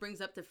pretty much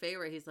brings up to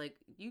Feyre, he's like,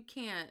 you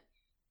can't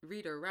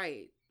read or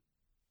write.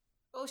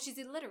 Oh, she's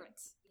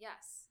illiterate.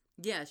 Yes.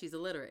 Yeah, she's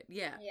illiterate.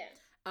 Yeah.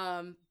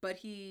 But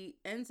he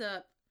ends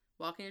up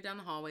walking her down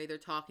the hallway. They're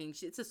talking.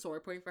 It's a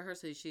sore point for her,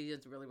 so she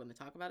doesn't really want to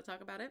talk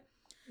about it.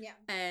 Yeah.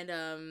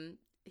 And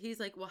he's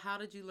like, well, how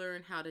did you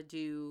learn how to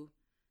do,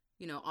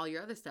 you know, all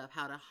your other stuff,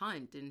 how to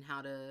hunt and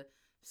how to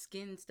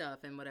skin stuff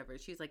and whatever?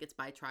 She's like, it's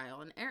by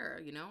trial and error.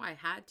 You know, I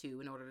had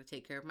to in order to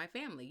take care of my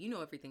family. You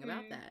know everything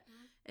about that.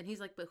 And he's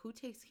like, but who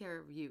takes care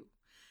of you?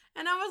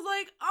 And I was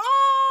like,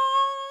 oh,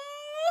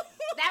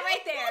 that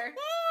right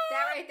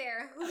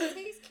there. Who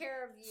takes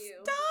care of you?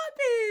 Stop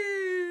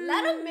it.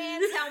 Let a man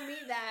tell me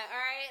that,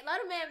 all right?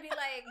 Let a man be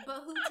like,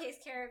 but who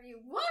takes care of you?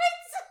 What?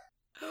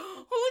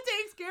 Who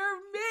takes care of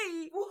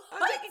me? What?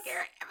 I'm taking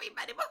care of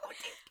everybody, but who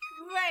takes care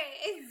of me? Right,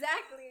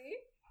 exactly.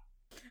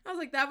 I was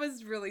like, that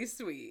was really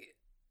sweet.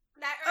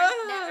 That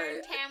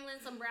earned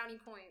Tamlin some brownie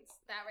points.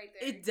 That right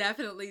there. It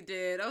definitely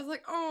did. I was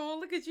like, oh,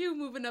 look at you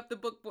moving up the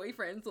book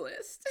boyfriends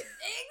list.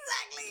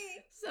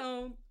 Exactly.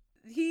 So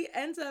he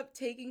ends up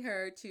taking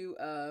her to,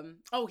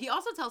 he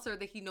also tells her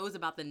that he knows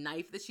about the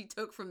knife that she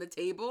took from the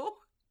table.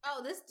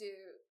 Oh, this dude.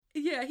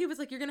 Yeah, he was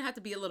like, you're going to have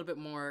to be a little bit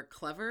more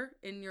clever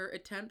in your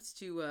attempts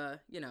to,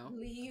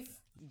 leave,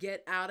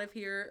 get out of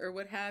here or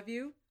what have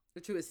you,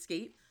 or to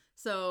escape.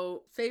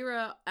 So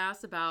Feyre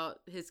asks about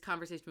his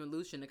conversation with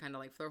Lucien to kind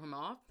of like throw him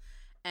off.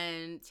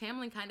 And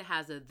Tamlin kind of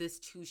has a this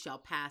too shall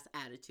pass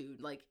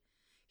attitude. Like,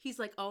 he's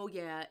like, oh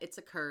yeah, it's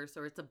a curse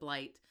or it's a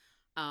blight.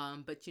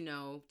 But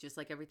just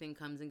like everything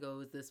comes and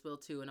goes, this will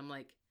too. And I'm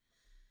like,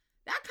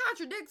 that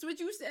contradicts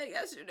what you said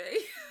yesterday.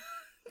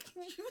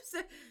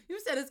 you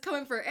said it's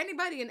coming for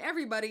anybody and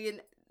everybody, and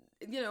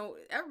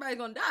everybody's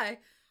gonna die.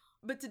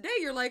 But today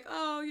you're like,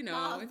 oh,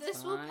 it's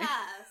this fine. will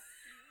pass.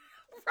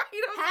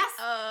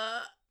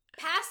 Right?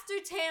 Pastor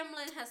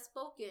Tamlin has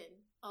spoken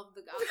of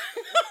the gospel.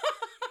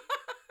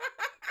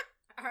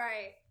 All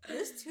right,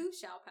 this too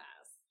shall pass.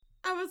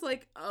 I was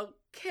like,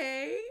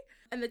 okay.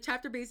 And the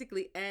chapter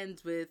basically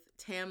ends with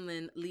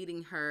Tamlin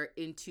leading her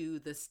into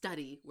the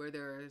study where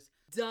there's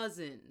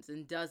dozens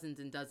and dozens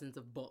and dozens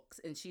of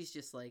books. And she's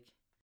just like,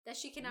 that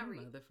she cannot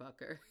read.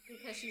 Motherfucker.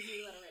 Because she's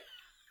illiterate.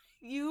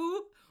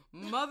 You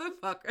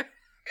motherfucker.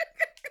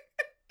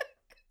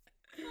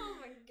 Oh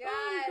my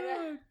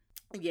god.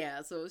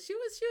 Yeah, so she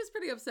was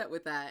pretty upset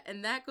with that.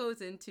 And that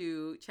goes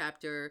into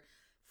chapter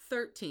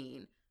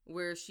 13,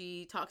 where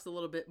she talks a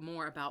little bit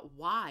more about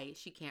why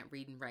she can't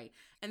read and write.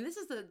 And this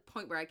is the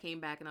point where I came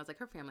back and I was like,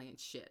 her family ain't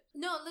shit.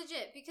 No,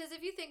 legit. Because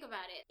if you think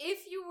about it,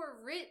 if you were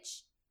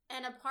rich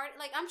and a part,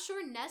 like, I'm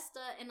sure Nesta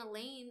and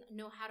Elaine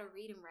know how to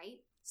read and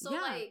write. So,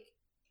 yeah. like...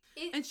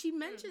 And she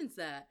mentions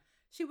that.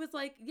 She was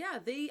like, yeah,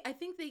 I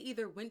think they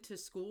either went to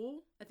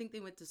school. I think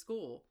they went to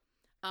school.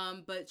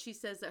 But she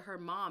says that her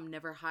mom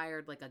never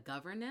hired, like, a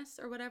governess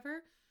or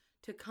whatever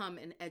to come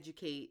and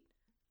educate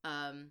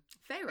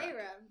Feyre.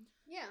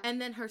 Yeah. And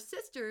then her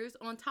sisters,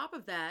 on top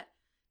of that,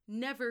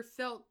 never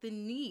felt the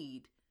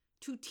need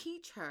to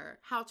teach her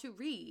how to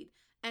read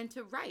and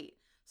to write.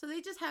 So they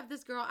just have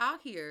this girl out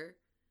here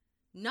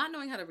not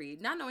knowing how to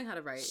read, not knowing how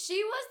to write.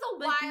 She was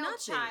the like wild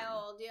nothing.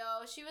 child,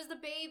 yo. She was the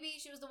baby.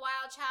 She was the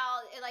wild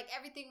child.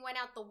 Everything went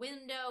out the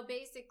window,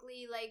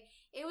 basically. Like,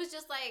 it was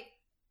just like...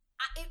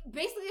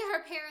 basically,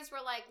 her parents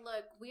were like,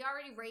 look, we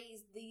already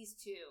raised these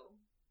two.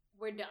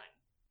 We're done.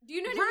 Do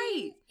you know what I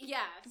mean?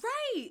 Yes.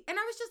 Right. And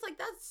I was just like,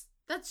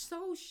 that's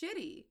so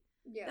shitty.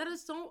 Yeah. That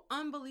is so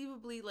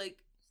unbelievably,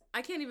 like,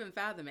 I can't even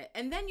fathom it.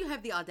 And then you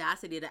have the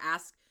audacity to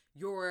ask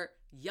your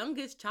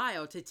youngest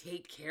child to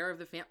take care of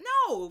the family.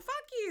 No,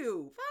 fuck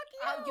you.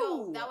 Fuck you.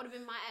 Yo, that would have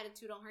been my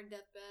attitude on her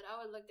deathbed.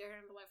 I would look at her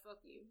and be like, fuck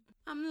you.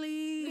 I'm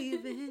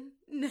leaving.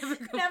 Never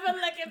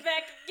looking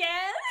back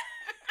again.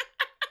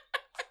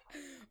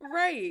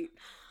 Right.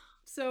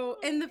 So,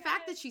 and the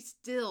fact that she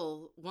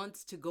still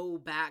wants to go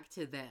back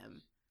to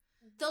them.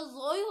 The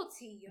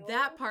loyalty, yo.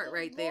 That part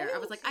right there. I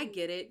was like, I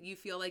get it. You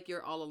feel like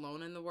you're all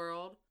alone in the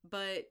world,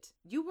 but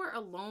you were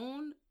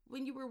alone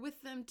when you were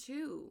with them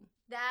too.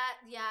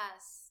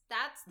 Yes.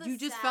 That's the You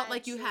just felt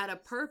like you had a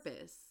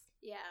purpose.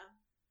 Yeah.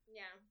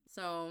 Yeah.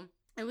 So,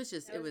 it was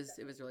just, it was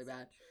really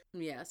bad.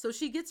 Yeah. So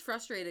she gets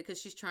frustrated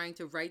because she's trying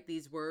to write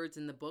these words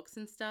in the books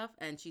and stuff.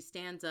 And she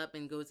stands up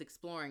and goes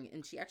exploring.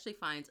 And she actually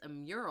finds a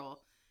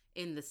mural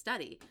in the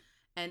study.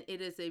 And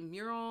it is a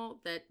mural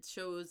that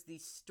shows the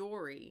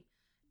story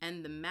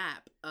and the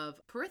map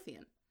of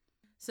Prythian.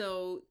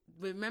 So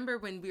remember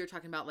when we were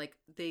talking about, like,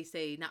 they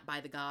say not by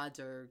the gods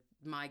or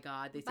my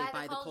god, they say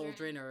by the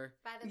cauldron or...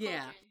 By the cauldron.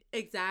 Yeah,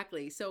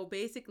 exactly. So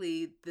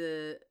basically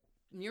the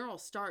mural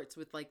starts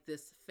with, like,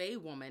 this fae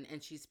woman,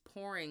 and she's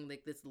pouring,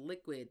 like, this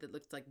liquid that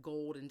looks like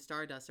gold and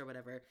stardust or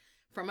whatever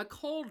from a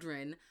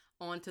cauldron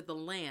onto the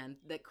land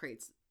that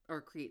creates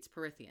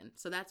Prythian.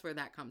 So that's where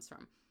that comes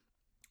from.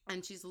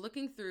 And she's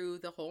looking through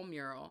the whole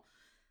mural.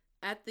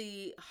 At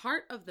the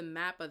heart of the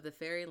map of the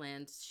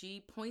fairyland,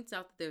 she points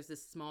out that there's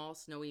this small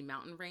snowy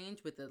mountain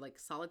range with a, like,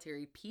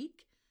 solitary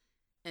peak,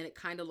 and it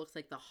kind of looks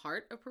like the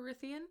heart of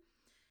Prythian.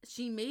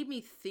 She made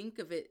me think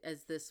of it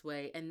as this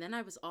way, and then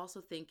I was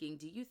also thinking,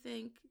 do you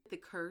think the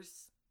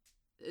curse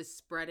is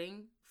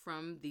spreading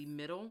from the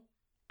middle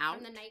out?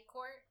 From the night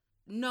court?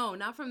 No,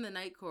 not from the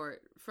night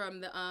court.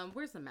 From the,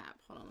 where's the map?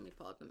 Hold on, let me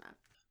pull up the map.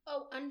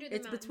 Oh, under the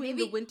mountain. It's between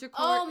the winter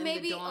court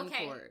and the dawn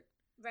court.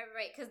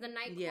 Right, because the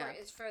night court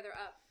is further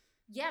up.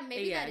 Yeah,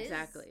 maybe that is. Yeah,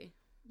 exactly.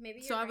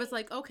 Maybe so I was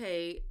like,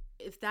 okay,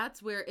 if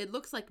that's where, it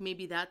looks like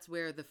maybe that's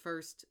where the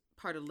first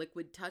part of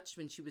Liquid touched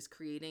when she was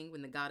creating,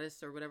 when the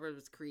goddess or whatever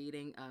was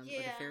creating, or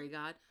the fairy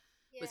god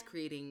was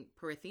creating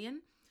Prythian.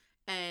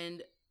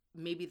 And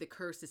maybe the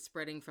curse is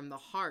spreading from the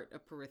heart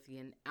of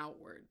Prythian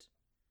outward.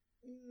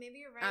 Maybe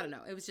you're right. I don't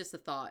know. It was just a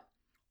thought.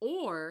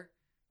 Or,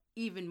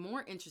 even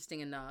more interesting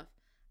enough,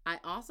 I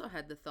also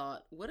had the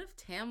thought, what if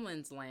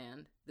Tamlin's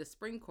land, the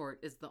Spring Court,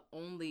 is the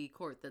only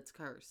court that's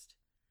cursed?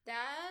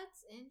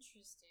 That's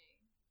interesting.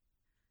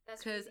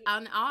 That's Because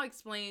crazy. I'll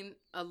explain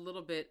a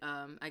little bit,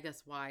 I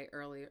guess, why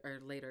earlier or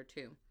later,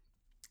 too.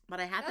 But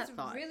I had That's that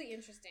thought. really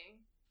interesting.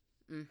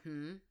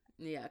 Mm-hmm.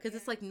 Yeah, because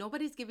it's Yeah. like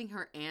nobody's giving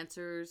her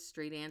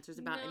straight answers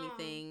about No.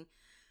 anything.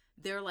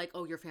 They're like,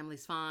 oh, your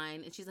family's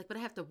fine. And she's like, but I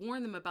have to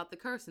warn them about the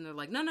curse. And they're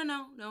like,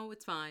 no,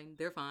 it's fine.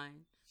 They're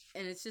fine.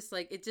 And it's just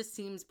like, it just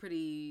seems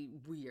pretty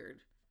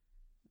weird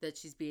that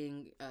she's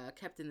being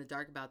kept in the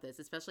dark about this,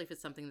 especially if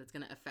it's something that's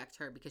going to affect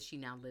her because she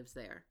now lives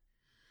there.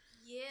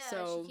 Yeah,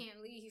 So- she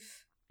can't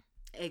leave.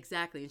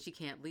 Exactly. And she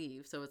can't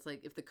leave. So it's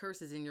like, if the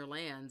curse is in your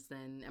lands,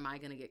 then am I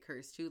going to get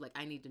cursed too? Like,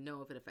 I need to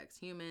know if it affects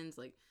humans,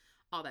 like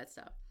all that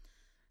stuff.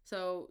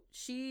 So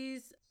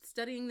she's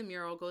studying the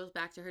mural, goes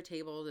back to her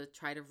table to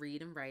try to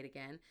read and write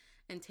again.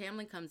 And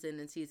Tamlin comes in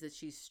and sees that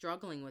she's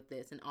struggling with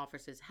this and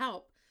offers his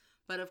help.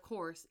 But of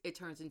course, it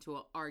turns into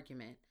an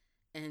argument.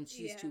 And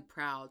she's Yeah. too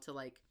proud to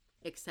like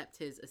accept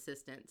his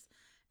assistance.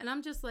 And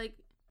I'm just like,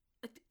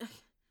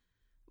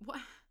 what?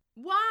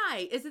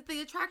 Why? Is it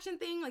the attraction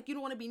thing? Like you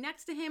don't want to be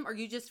next to him? Or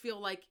you just feel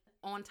like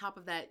on top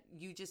of that,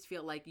 you just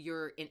feel like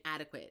you're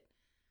inadequate?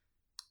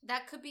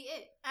 That could be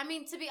it. I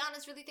mean, to be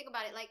honest, really think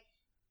about it. Like,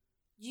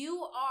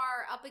 you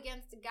are up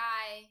against a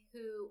guy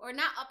who, or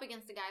not up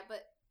against a guy,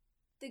 but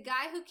the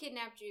guy who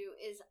kidnapped you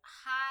is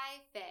high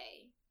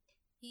fae.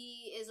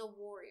 He is a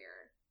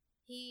warrior.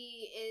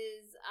 He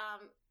is,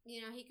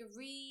 he could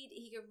read,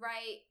 he could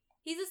write.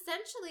 He's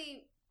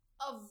essentially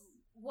of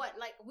what,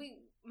 like, we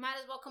might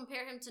as well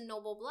compare him to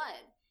noble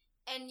blood.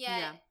 And yet,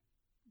 Yeah.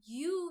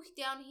 you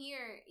down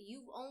here,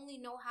 you only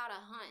know how to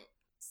hunt,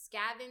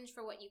 scavenge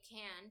for what you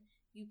can.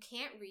 You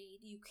can't read,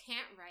 you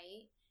can't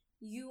write.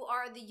 You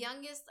are the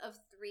youngest of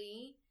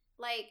 3.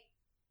 Like,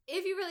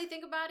 if you really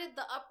think about it,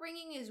 the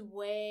upbringing is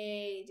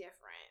way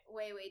different.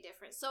 Way, way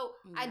different. So,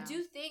 I Yeah.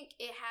 do think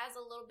it has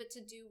a little bit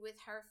to do with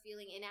her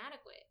feeling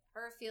inadequate.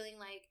 Her feeling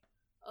like,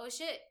 oh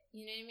shit,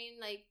 you know what I mean?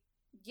 Like,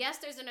 yes,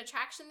 there's an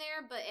attraction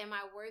there, but am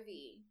I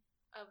worthy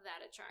of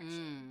that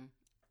attraction?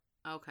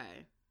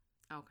 Okay.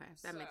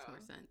 That makes more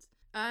So, sense.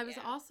 I was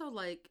yeah. also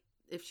like,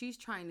 if she's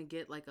trying to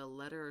get like a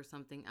letter or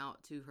something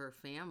out to her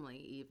family,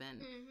 even,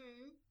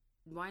 Mm-hmm.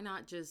 why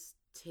not just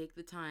take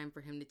the time for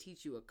him to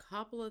teach you a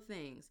couple of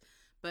things?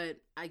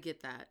 But I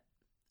get that.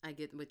 I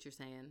get what you're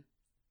saying.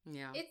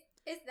 Yeah.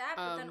 It's that,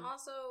 but then Um,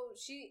 also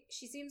she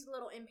seems a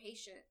little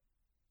impatient.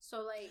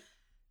 So like,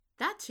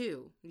 that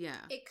too.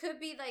 Yeah. it could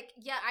be like,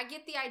 yeah, I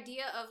get the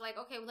idea of like,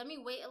 okay, well, let me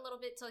wait a little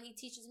bit till he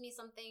teaches me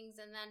some things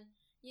and then,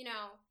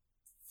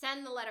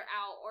 send the letter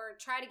out or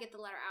try to get the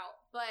letter out.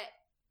 But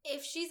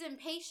if she's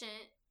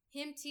impatient,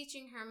 him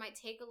teaching her might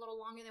take a little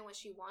longer than what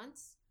she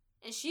wants.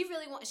 And she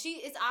really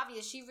it's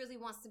obvious she really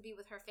wants to be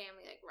with her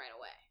family like right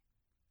away.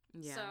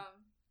 Yeah. So,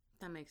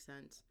 That makes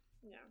sense.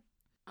 yeah.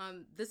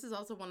 This is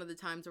also one of the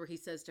times where he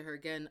says to her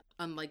again,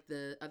 unlike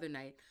the other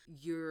night,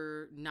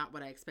 you're not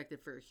what I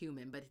expected for a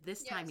human. But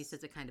this time he Yes.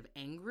 says it kind of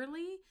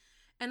angrily.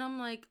 And I'm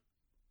like,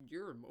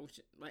 your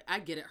emotion. Like, I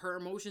get it. Her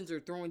emotions are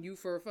throwing you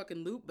for a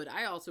fucking loop, but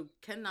I also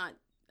cannot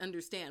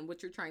understand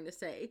what you're trying to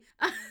say.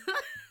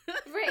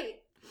 Right.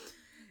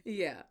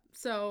 Yeah.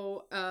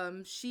 So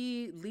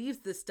she leaves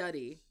the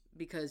study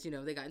because,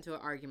 they got into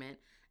an argument.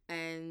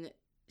 And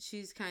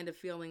she's kind of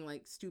feeling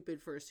like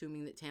stupid for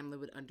assuming that Tamlin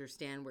would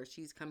understand where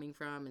she's coming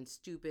from and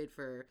stupid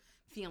for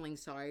feeling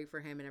sorry for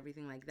him and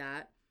everything like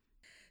that.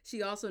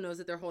 She also knows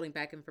that they're holding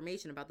back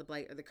information about the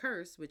blight or the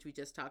curse, which we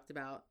just talked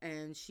about.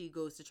 And she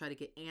goes to try to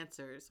get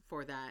answers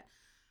for that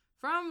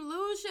from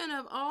Lucian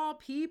of all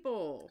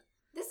people.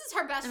 This is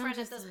her best And I'm friend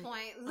at just this like,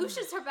 point.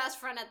 Lucian's her best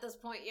friend at this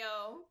point,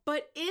 yo.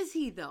 But is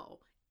he though?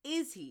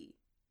 Is he?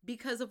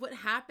 Because of what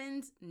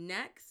happens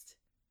next?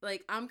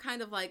 Like, I'm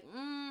kind of like,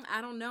 I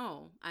don't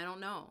know.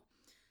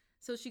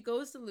 So she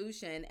goes to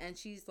Lucian and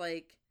she's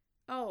like,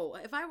 oh,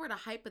 if I were to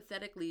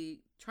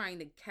hypothetically trying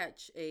to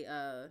catch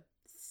a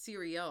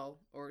Suriel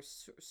or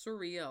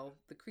Suriel,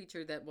 the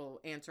creature that will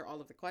answer all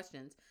of the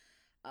questions,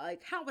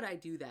 like, how would I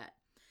do that?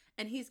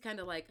 And he's kind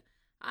of like,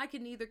 I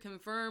can neither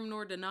confirm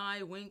nor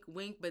deny, wink,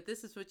 wink, but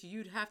this is what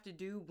you'd have to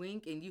do,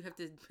 wink, and you have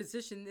to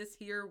position this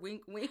here,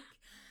 wink, wink.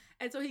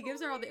 And so he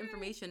gives her all the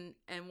information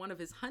and one of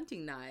his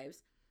hunting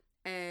knives.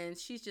 And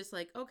she's just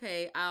like,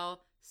 okay,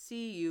 I'll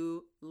see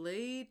you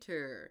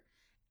later.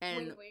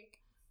 And Wink,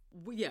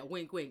 wink. yeah,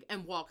 wink, wink,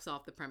 and walks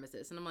off the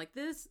premises. And I'm like,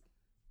 this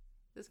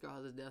girl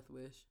has a death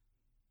wish.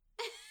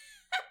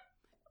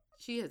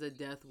 She has a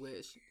death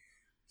wish.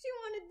 She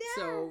wanted down.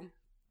 So,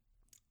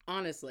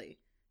 honestly,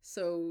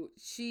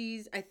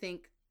 she's, I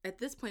think, at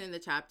this point in the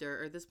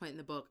chapter, or this point in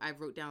the book, I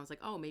wrote down, I was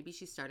like, oh, maybe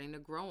she's starting to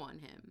grow on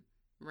him,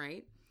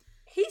 right?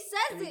 He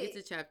says And we get it.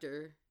 to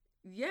chapter,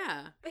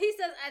 yeah. He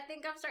says, I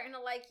think I'm starting to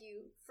like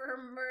you for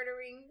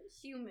murdering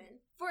human.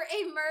 For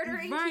a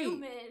murdering Right.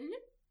 human.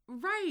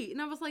 Right.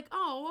 And I was like,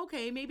 oh,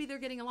 okay, maybe they're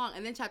getting along.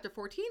 And then chapter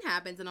 14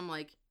 happens, and I'm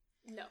like,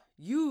 No.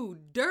 you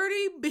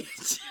dirty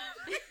bitch.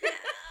 Oh,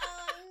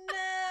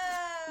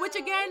 no. Which,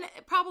 again,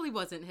 it probably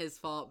wasn't his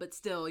fault, but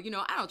still,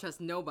 I don't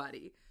trust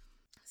nobody.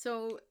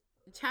 So,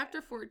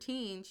 chapter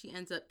 14, she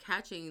ends up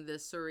catching the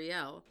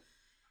Suriel.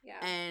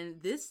 Yeah.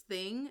 And this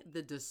thing,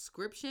 the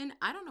description,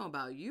 I don't know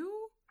about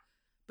you,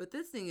 But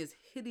this thing is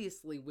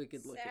hideously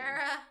wicked looking.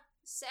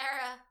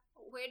 Sarah,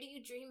 where do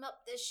you dream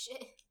up this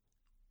shit?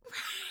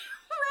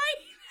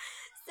 Right?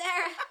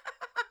 Sarah.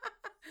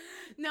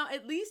 Now,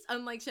 at least,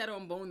 unlike Shadow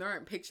and Bone, there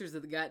aren't pictures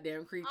of the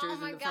goddamn creatures in the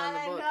front God,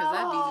 of the book, because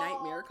that'd be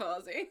nightmare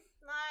causing.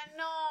 I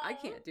know. I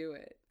can't do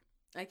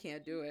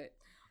it.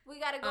 We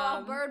gotta go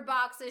all Bird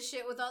Box and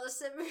shit with all the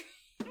symmetry.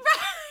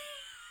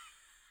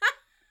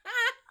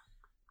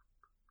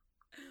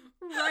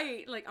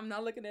 Right. Like, I'm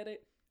not looking at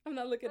it. Right.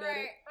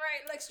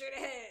 Look straight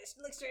ahead.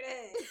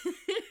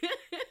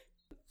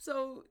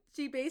 So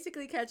she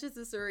basically catches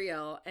the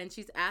Suriel and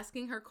she's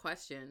asking her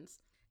questions.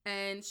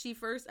 And she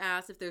first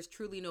asks if there's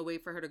truly no way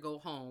for her to go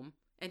home.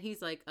 And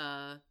he's like,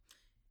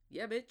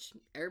 yeah, bitch.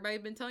 Everybody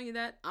been telling you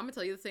that. I'm gonna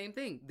tell you the same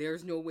thing.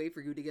 There's no way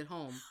for you to get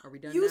home. Are we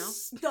done now?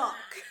 Stuck.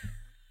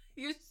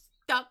 You're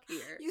stuck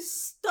here. You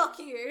stuck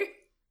here.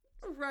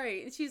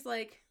 Right. And she's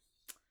like,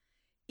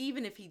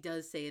 even if he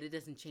does say it, it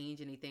doesn't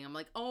change anything. I'm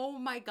like, oh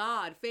my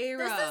God, Feyre.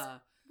 This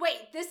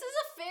is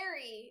a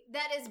fairy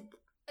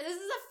this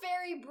is a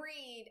fairy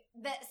breed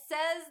that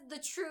says the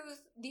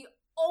truth,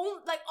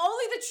 only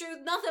the truth,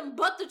 nothing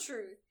but the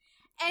truth.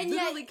 And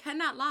literally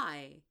cannot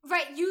lie.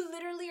 Right, you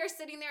literally are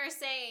sitting there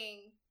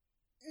saying,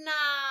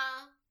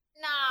 nah,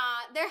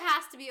 there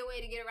has to be a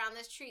way to get around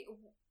this tree.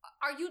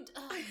 Are you,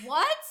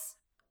 what?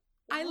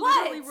 I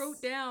literally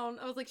wrote down,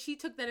 I was like, she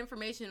took that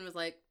information and was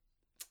like,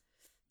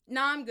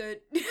 nah, I'm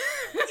good.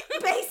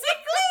 Basically.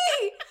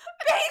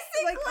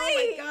 Like,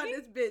 oh my God,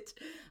 this bitch.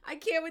 I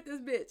can't with this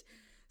bitch.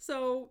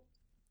 So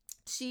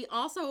she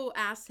also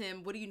asked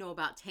him, what do you know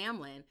about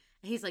Tamlin? And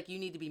he's like, you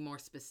need to be more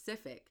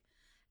specific.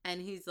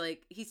 And he's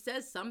like, he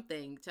says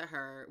something to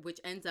her, which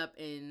ends up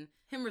in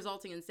him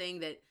resulting in saying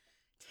that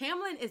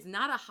Tamlin is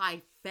not a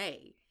high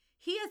fae.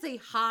 He is a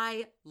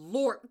high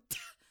lord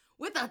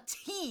with a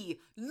T,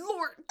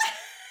 lord.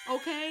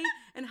 Okay?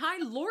 And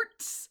high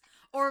lords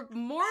are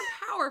more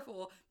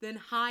powerful than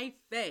high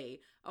fae.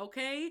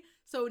 Okay?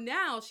 So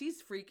now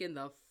she's freaking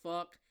the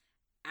fuck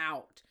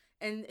out.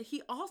 And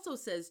he also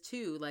says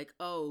too, like,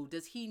 oh,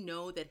 does he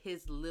know that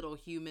his little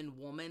human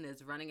woman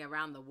is running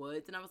around the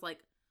woods? And I was like,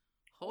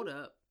 hold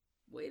up.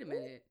 Wait a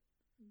minute.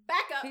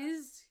 Back up.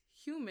 His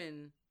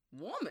human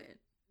woman.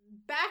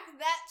 Back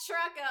that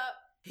truck up.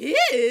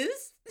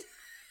 His?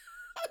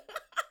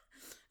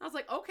 I was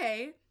like,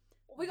 okay.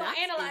 We're going to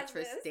analyze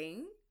this.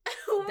 Interesting.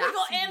 We're That's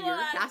going to weird.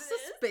 analyze That's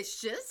this.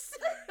 suspicious.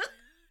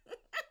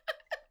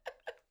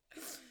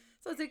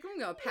 So I was like, I'm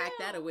going to pack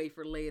that away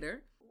for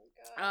later.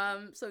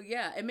 So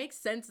yeah, it makes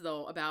sense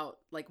though about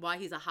like why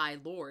he's a high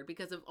lord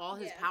because of all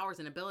his powers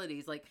and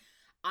abilities. Like,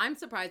 I'm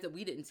surprised that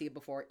we didn't see it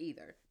before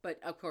either. But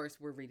of course,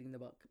 we're reading the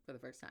book for the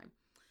first time.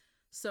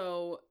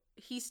 So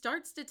he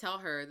starts to tell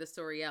her, the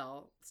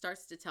Suriel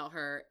starts to tell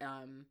her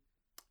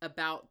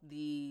about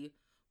the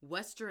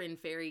Western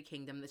fairy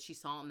kingdom that she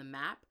saw on the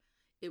map.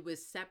 It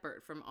was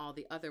separate from all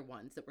the other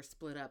ones that were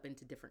split up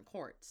into different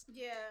courts.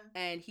 Yeah.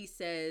 And he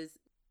says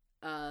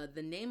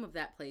the name of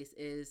that place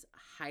is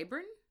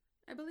Hybern,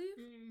 I believe.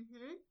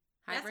 Mm-hmm.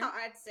 Hybern? That's how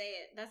I'd say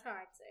it.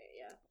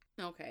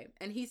 Yeah. Okay.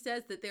 And he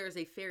says that there is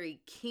a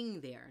fairy king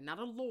there, not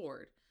a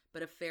lord,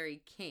 but a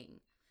fairy king.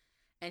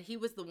 And he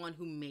was the one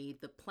who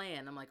made the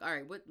plan. I'm like, all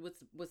right,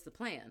 what's the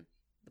plan?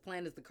 The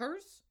plan is the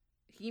curse?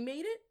 He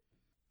made it?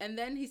 And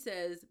then he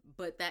says,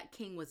 but that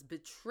king was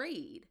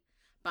betrayed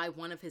by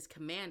one of his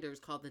commanders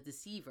called the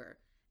Deceiver.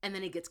 And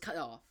then he gets cut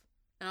off.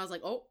 And I was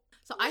like, oh.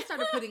 So I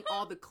started putting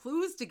all the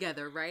clues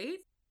together, right?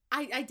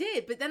 I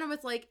did, but then I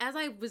was like, as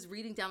I was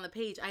reading down the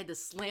page, I had to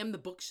slam the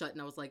book shut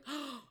and I was like,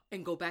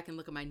 and go back and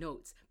look at my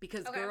notes.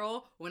 Because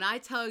girl, when I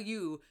tell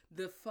you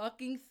the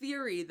fucking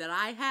theory that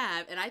I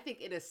have, and I think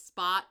it is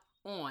spot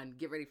on.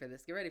 Get ready for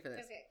this.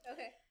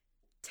 Okay.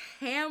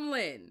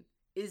 Tamlin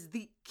is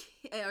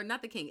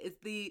not the king, is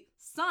the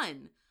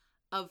son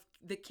of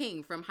the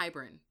king from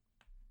Hybern.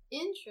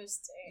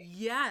 Interesting.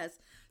 Yes.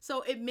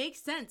 So it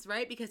makes sense,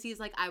 right? Because he's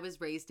like, I was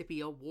raised to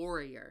be a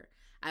warrior.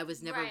 I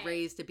was never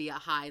raised to be a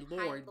high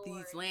lord.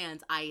 These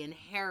lands I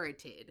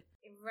inherited.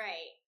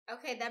 Right.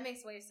 Okay, that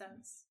makes way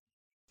sense.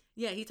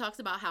 Yeah, he talks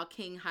about how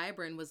King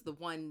Hybern was the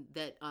one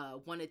that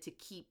wanted to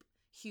keep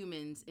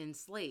humans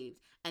enslaved.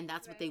 And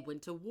that's what they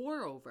went to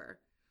war over.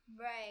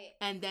 Right.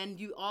 And then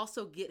you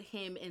also get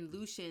him in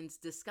Lucian's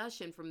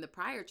discussion from the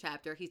prior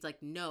chapter. He's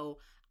like, no,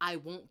 I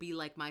won't be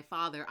like my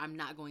father. I'm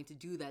not going to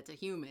do that to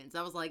humans.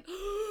 I was like,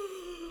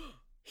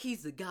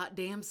 he's the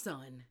goddamn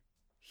son.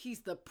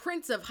 He's the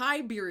Prince of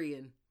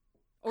Hyberian,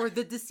 or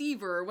the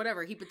Deceiver, or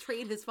whatever. He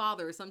betrayed his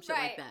father or some shit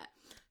like that.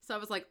 So I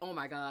was like, oh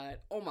my god.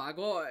 Oh my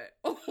god.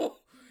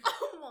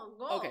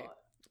 Okay.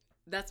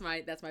 That's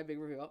my big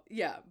reveal.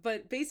 Yeah,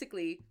 but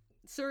basically,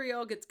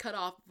 Suriel gets cut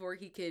off before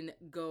he can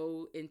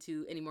go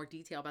into any more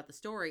detail about the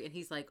story, and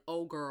he's like,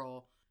 oh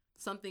girl,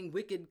 something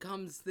wicked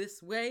comes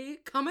this way,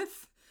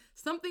 cometh.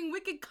 Something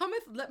wicked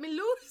cometh, let me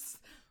loose.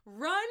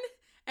 Run,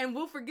 and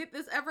we'll forget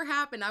this ever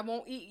happened. I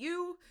won't eat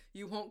you.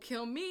 You won't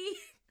kill me.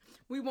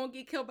 We won't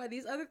get killed by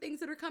these other things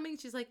that are coming.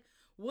 She's like,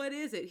 what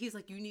is it? He's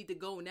like, you need to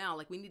go now.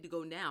 Like, we need to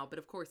go now. But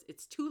of course,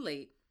 it's too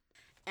late.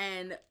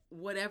 And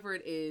whatever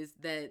it is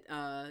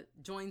that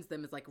joins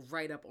them is like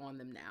right up on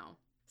them now.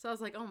 So I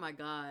was like, oh my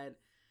God.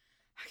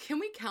 Can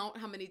we count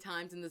how many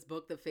times in this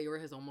book that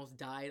Feyre has almost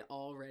died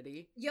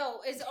already?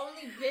 Yo, it's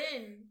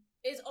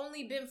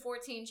only been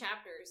 14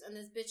 chapters, and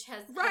this bitch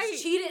has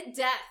cheated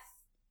death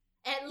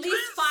at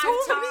least 5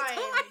 times.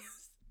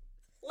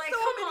 Like, so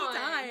many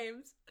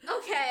times.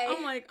 Okay.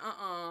 I'm like,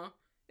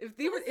 If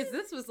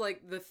this was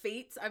like the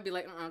Fates, I'd be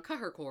like, cut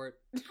her cord.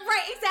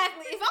 Right,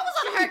 exactly. If I was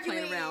on Hercules,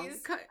 playing around.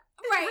 If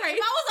I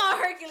was on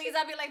Hercules,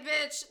 I'd be like,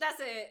 bitch, that's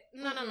it.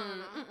 No.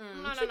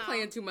 She's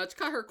playing too much.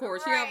 Cut her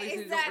cord. She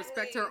obviously don't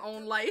respect her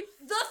own life.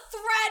 The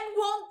thread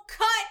won't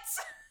cut.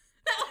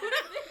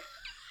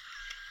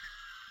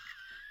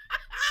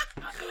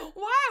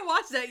 Why I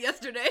watched that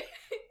yesterday?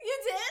 You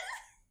did?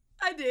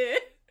 I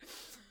did.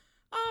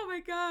 Oh my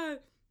God.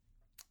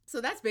 So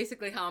that's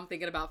basically how I'm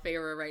thinking about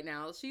Feyre right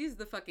now. She's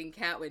the fucking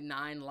cat with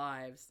 9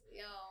 lives.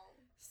 Yo.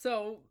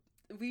 So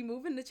we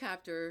move into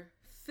chapter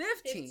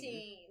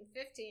 15.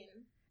 15.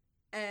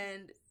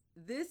 And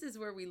this is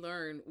where we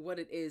learn what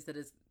it is that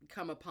has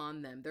come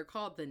upon them. They're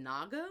called the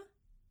Naga.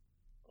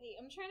 Wait,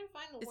 I'm trying to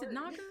find the word. Is it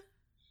Naga?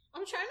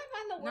 I'm trying to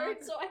find the word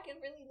so I can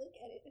really look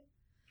at it.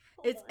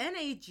 It's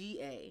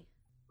Naga.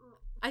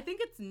 I think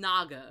it's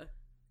Naga.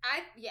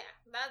 I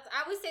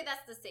would say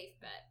that's the safe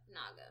bet,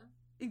 Naga.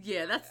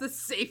 Yeah, that's the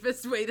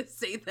safest way to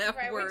say that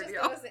word, we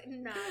yo. just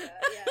Naga,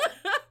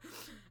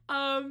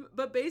 yeah.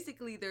 But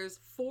basically there's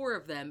 4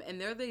 of them, and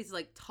they're these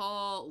like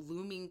tall,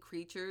 looming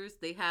creatures.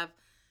 They have,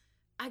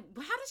 how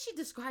does she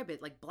describe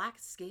it? Like black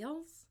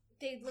scales?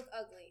 They look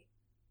ugly.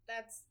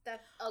 That's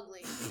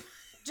ugly.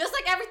 Just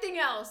like everything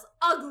else,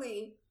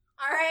 ugly.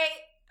 All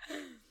right.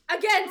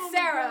 Again,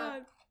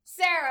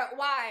 Sarah,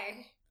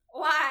 why?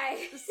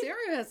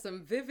 Sarah has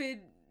some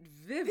vivid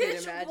Bitch,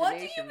 imagination. What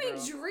do you be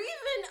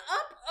dreaming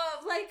up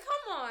of? Like,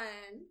 come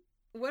on.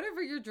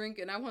 Whatever you're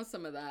drinking, I want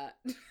some of that.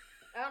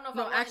 I don't know if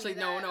no, I want actually,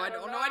 any of that. I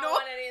don't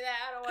want any of that.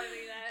 I don't want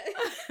any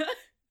of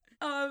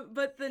that.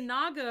 But the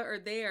Naga are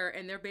there,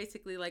 and they're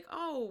basically like,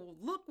 oh,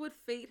 look what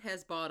fate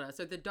has bought us,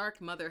 or the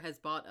Dark Mother has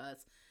bought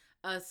us.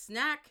 A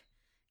snack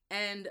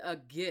and a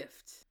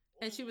gift.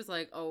 And she was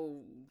like,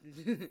 oh,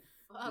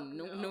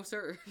 no,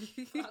 sir.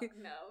 Fuck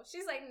no.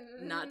 She's like,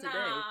 not today.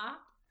 Nah.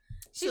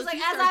 She's so like,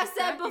 as I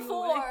said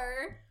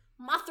before,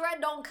 my thread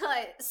don't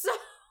cut. So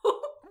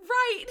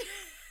right.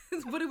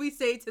 What do we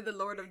say to the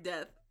Lord of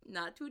Death?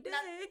 Not today.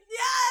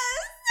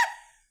 Yes.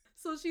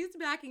 So she's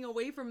backing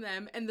away from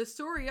them, and the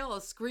Suriel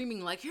is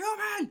screaming like,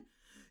 human,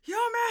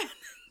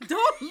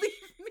 don't leave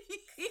me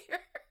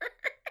here.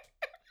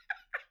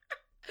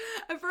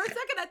 And for a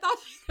second,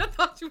 I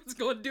thought she was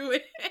gonna do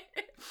it.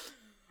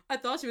 I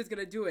thought she was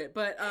gonna do it,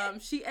 but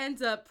she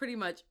ends up pretty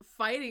much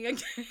fighting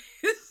against.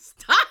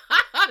 Stop!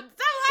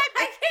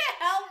 I can't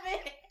help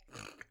it.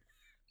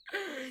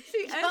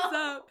 She ends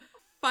up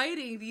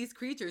fighting these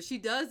creatures. She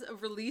does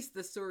release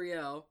the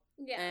Suriel,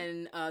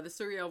 and the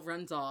Suriel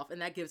runs off,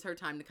 and that gives her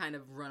time to kind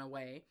of run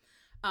away.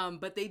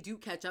 But they do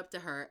catch up to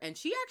her, and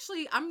she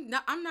actually, I'm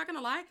not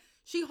gonna lie,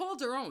 she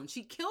holds her own.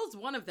 She kills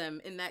one of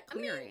them in that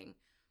clearing.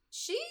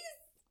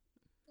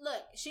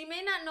 Look, she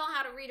may not know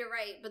how to read or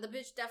write, but the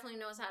bitch definitely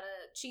knows how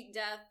to cheat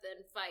death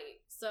and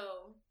fight,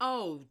 so.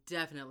 Oh,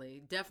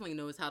 definitely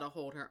knows how to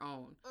hold her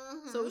own.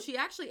 Mm-hmm. So she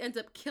actually ends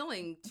up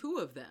killing 2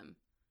 of them.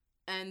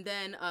 And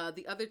then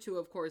the other 2,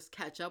 of course,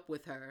 catch up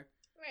with her.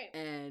 Right.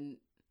 And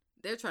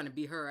they're trying to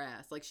beat her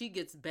ass. Like, she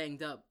gets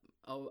banged up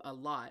a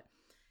lot.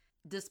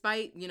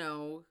 Despite,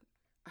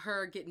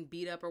 her getting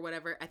beat up or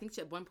whatever, I think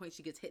at one point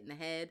she gets hit in the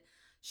head.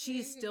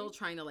 She's still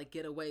trying to, like,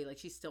 get away. Like,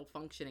 she's still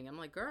functioning. I'm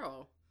like,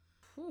 girl.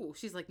 Whew.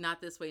 She's like, not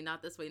this way,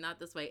 not this way, not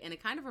this way. And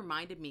it kind of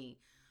reminded me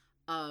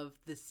of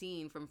the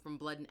scene from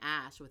Blood and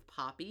Ash with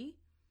Poppy,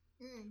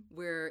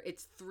 where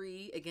it's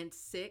 3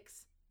 against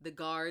 6. The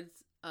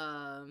guards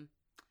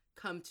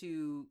come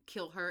to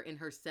kill her in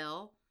her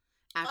cell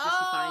after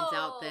she finds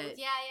out that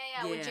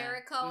with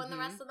Jericho and the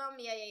rest of them.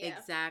 Yeah.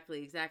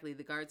 Exactly.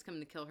 The guards come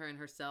to kill her in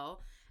her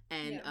cell,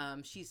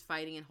 and she's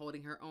fighting and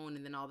holding her own,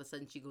 and then all of a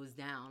sudden she goes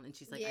down, and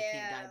she's like, I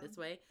can't die this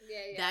way.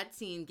 That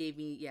scene gave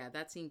me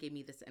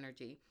this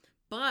energy.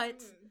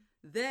 But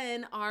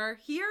then our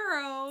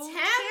hero,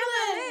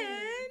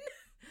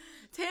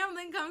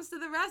 Tamlin comes to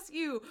the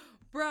rescue.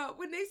 Bro,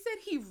 when they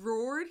said he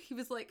roared, he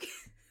was like,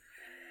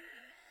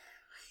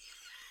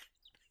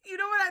 you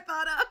know what I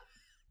thought of?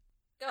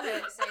 Go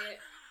ahead, say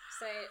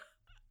it.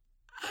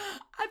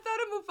 I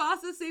thought of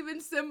Mufasa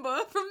saving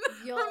Simba from the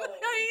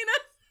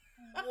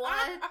hyenas.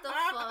 What the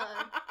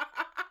fuck?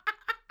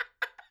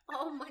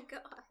 Oh my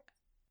God.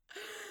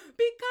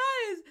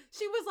 Because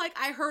she was like,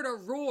 I heard a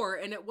roar,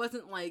 and it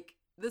wasn't like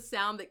the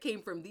sound that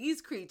came from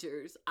these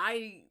creatures.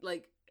 I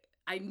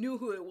knew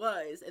who it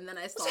was, and then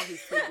I saw his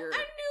figure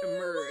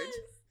emerge.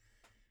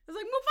 I was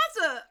like,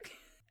 Mufasa!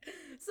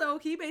 So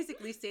he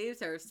basically saves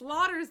her,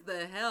 slaughters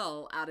the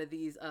hell out of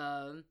these,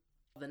 the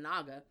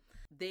Naga.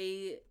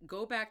 They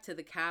go back to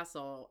the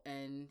castle,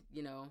 and,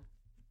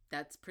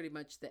 that's pretty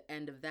much the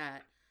end of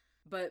that.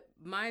 But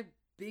my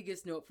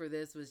biggest note for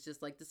this was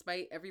just like,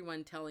 despite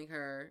everyone telling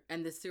her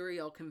and the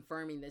Suriel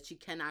confirming that she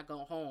cannot go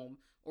home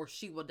or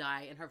she will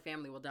die and her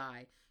family will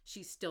die,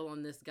 she's still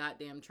on this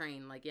goddamn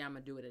train. Like, yeah, I'm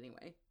gonna do it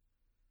anyway.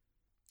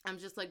 I'm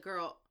just like,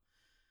 girl,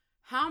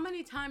 how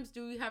many times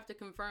do we have to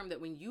confirm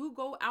that when you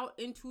go out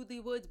into the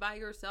woods by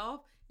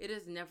yourself, it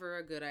is never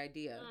a good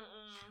idea?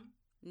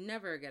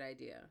 Never a good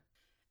idea.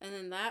 And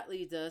then that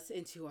leads us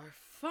into our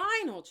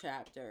final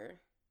chapter,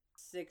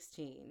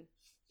 16.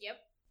 Yep.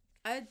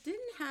 I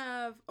didn't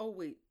have,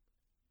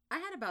 I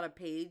had about a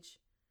page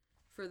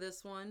for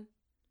this one,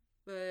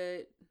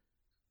 but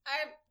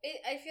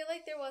I feel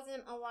like there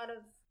wasn't a lot of,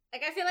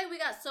 like, I feel like we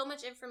got so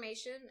much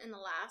information in the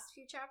last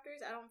few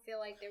chapters. I don't feel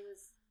like there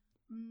was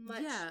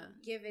much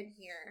given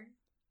here.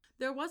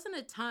 There wasn't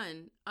a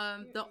ton.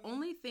 The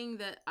only thing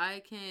that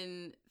I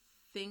can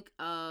think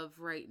of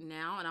right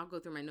now, and I'll go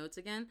through my notes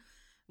again,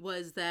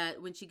 was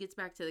that when she gets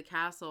back to the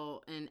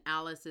castle and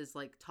Alice is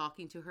like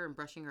talking to her and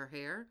brushing her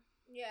hair.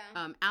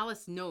 Yeah.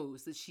 Alice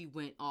knows that she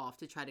went off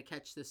to try to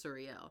catch the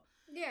Suriel.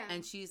 Yeah.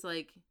 And she's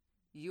like,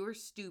 you're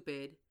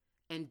stupid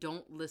and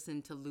don't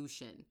listen to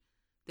Lucien.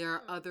 There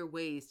are other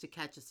ways to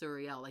catch a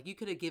Suriel. Like, you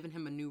could have given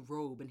him a new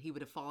robe and he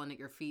would have fallen at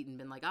your feet and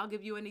been like, I'll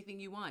give you anything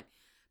you want.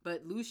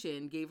 But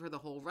Lucien gave her the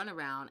whole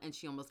runaround and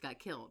she almost got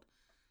killed.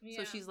 Yeah.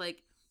 So she's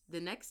like, the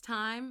next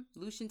time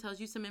Lucien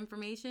tells you some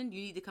information, you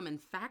need to come and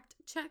fact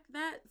check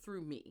that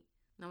through me.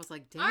 And I was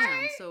like, damn. All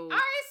right, servant. All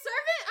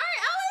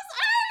right, Alice.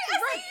 All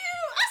right, I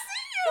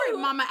see you.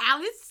 Right, Mama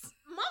Alice.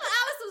 Mama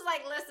Alice was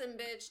like, listen,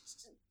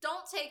 bitch,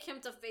 don't take him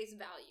to face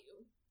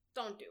value.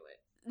 Don't do it.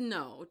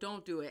 No,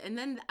 don't do it. And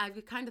then I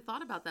kind of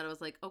thought about that. I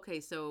was like, okay,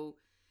 so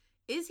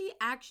is he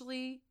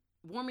actually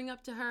warming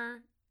up to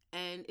her?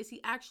 And is he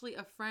actually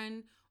a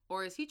friend?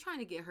 Or is he trying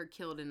to get her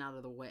killed and out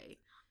of the way?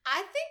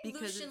 I think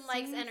Lucien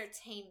likes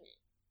entertainment.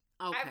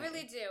 Okay. I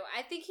really do.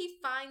 I think he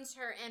finds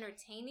her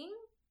entertaining.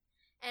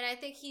 And I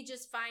think he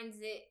just finds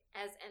it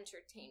as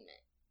entertainment.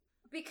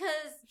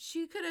 Because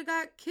she could have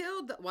got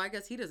killed. Well, I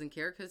guess he doesn't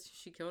care because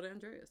she killed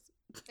Andreas.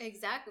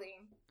 Exactly.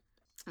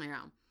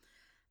 Yeah.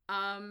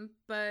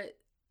 But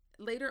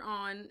later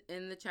on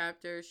in the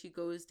chapter, she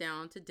goes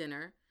down to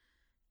dinner,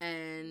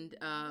 and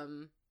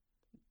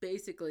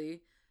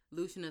basically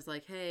Lucien is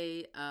like,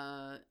 hey,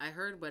 I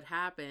heard what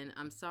happened.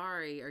 I'm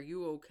sorry. Are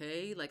you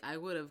okay? Like, I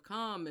would have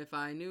come if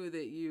I knew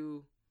that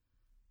you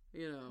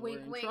know, wink,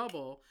 were in wink.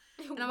 Trouble.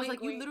 And I was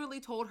like, you literally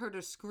told her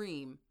to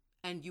scream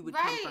and you would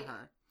come for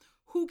her.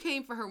 Who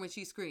came for her when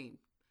she screamed?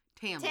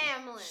 Tamlin.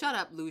 Shut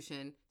up,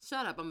 Lucien.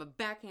 Shut up. I'm going to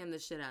backhand the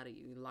shit out of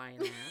you, you lying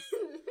ass.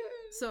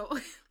 So,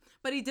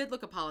 but he did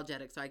look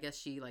apologetic, so I guess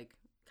she, like,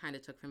 kind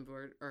of took his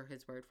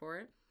word for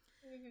it.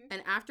 Mm-hmm.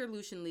 And after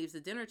Lucien leaves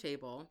the dinner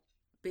table,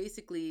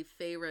 basically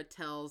Feyre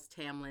tells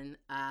Tamlin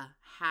a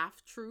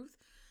half-truth.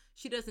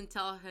 She doesn't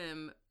tell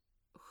him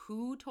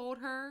who told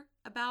her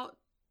about,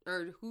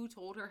 or who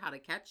told her how to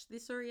catch the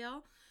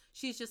Suriel.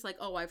 She's just like,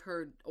 oh, I've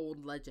heard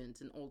old legends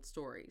and old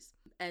stories.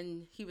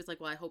 And he was like,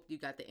 well, I hope you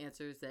got the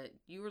answers that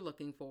you were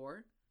looking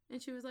for.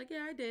 And she was like,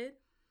 yeah, I did.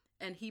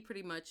 And he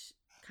pretty much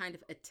kind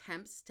of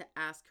attempts to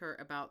ask her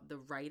about the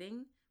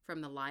writing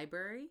from the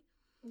library.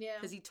 Yeah.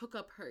 Because he took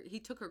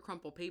her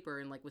crumpled paper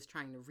and like was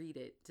trying to read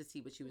it to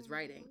see what she was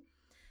writing.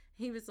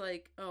 He was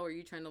like, oh, are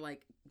you trying to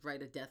like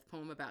write a death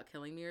poem about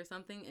killing me or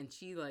something? And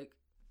she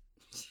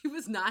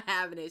was not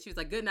having it. She was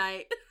like, good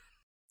night.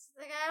 She's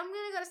like, I'm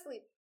gonna go to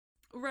sleep.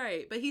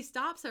 Right. But he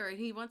stops her and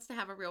he wants to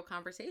have a real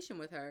conversation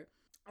with her.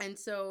 And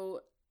so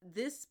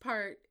this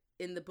part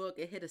in the book,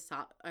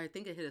 I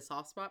think it hit a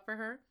soft spot for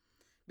her.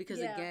 Because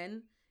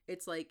again,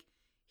 it's like,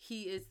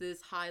 he is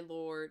this high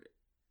lord,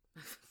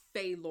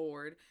 Fey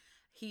lord.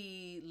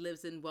 He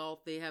lives in wealth.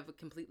 They have a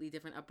completely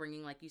different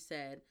upbringing, like you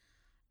said.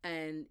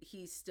 And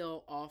he's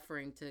still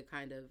offering to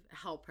kind of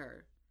help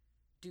her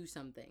do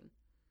something.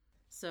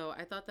 So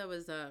I thought that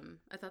was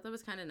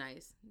kind of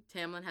nice.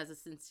 Tamlin has a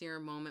sincere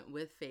moment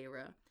with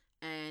Feyre.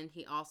 And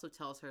he also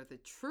tells her the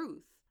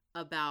truth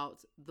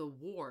about the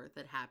war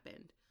that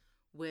happened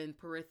when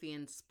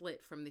Prythian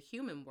split from the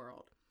human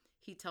world.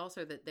 He tells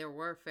her that there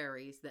were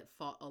fairies that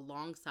fought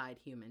alongside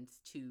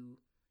humans to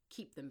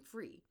keep them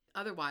free.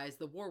 Otherwise,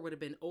 the war would have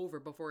been over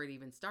before it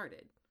even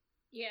started.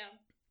 Yeah.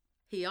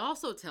 He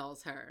also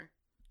tells her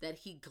that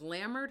he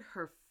glamored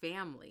her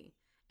family.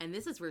 And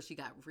this is where she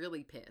got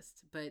really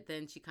pissed, but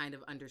then she kind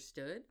of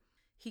understood.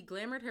 He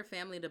glamored her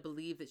family to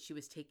believe that she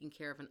was taking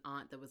care of an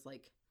aunt that was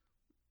like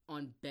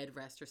on bed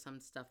rest or some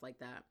stuff like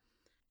that.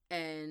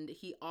 And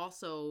he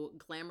also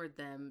glamored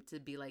them to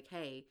be like,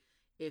 hey,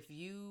 if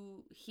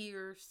you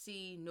hear,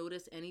 see,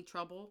 notice any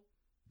trouble,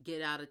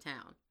 get out of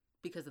town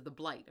because of the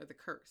blight or the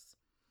curse.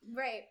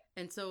 Right.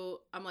 And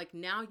so I'm like,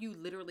 now you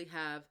literally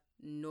have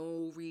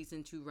no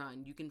reason to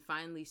run. You can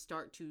finally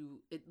start to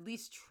at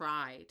least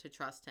try to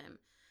trust him.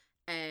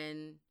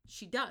 And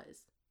she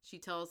does. She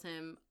tells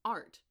him,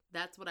 art.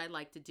 That's what I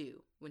like to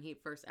do. When he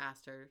first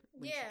asked her,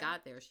 when she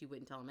got there, she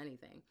wouldn't tell him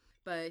anything.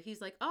 But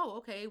he's like, oh,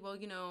 okay, well,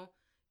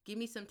 give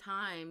me some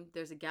time.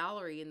 There's a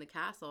gallery in the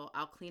castle.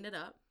 I'll clean it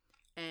up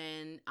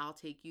and I'll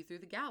take you through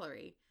the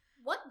gallery.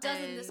 What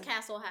doesn't this And-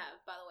 castle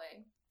have, by the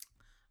way?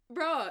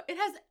 Bruh, it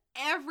has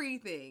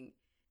everything.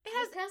 It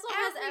has This castle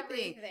has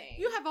everything.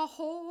 You have a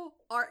whole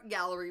art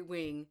gallery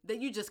wing that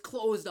you just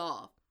closed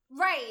off.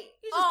 Right.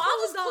 You just I'll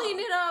just closed clean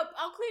off. it up.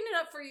 I'll clean it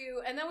up for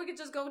you, and then we could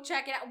just go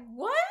check it out.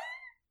 What?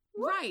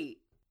 Right.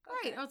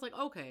 Right. Okay. I was like,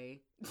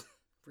 okay.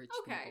 Rich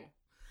Okay. people.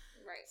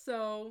 Right.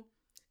 So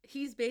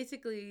he's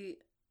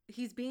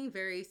being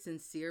very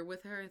sincere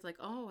with her. It's like,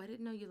 oh, I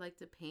didn't know you like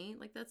to paint.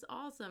 Like, that's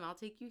awesome. I'll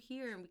take you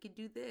here and we could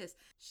do this.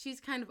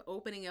 She's kind of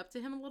opening up to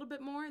him a little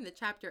bit more. And the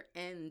chapter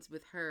ends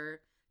with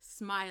her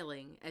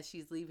smiling as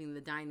she's leaving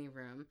the dining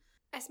room.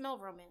 I smell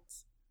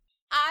romance.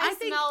 I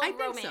smell think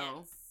romance.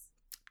 so.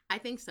 I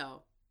think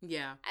so.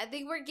 Yeah. I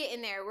think we're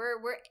getting there.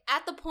 We're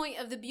at the point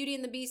of the Beauty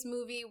and the Beast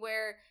movie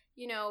where,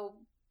 you know,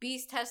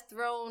 Beast has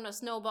thrown a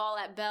snowball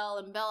at Belle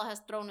and Belle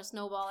has thrown a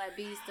snowball at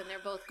Beast, and they're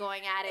both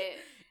going at it.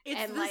 It's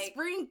And, the like-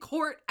 spring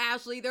court,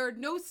 Ashley. There are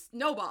no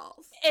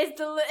snowballs. It's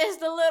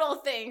the little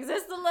things.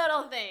 It's the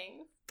little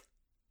things.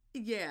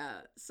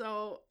 Yeah.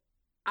 So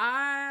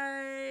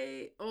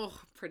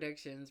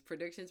predictions.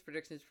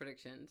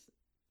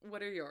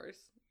 What are yours?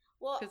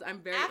 Well, Because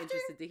I'm very after-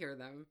 interested to hear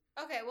them.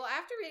 Okay, well,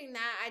 after reading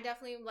that, I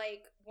definitely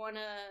want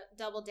to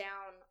double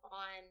down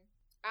on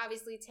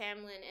obviously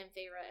Tamlin and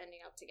Feyre ending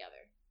up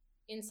together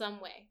in some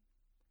way.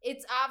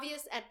 It's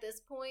obvious at this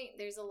point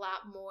there's a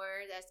lot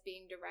more that's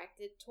being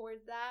directed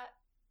towards that,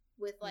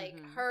 with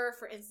Mhm. her,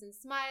 for instance,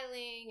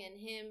 smiling and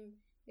him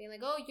being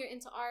like, "Oh, you're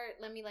into art.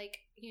 Let me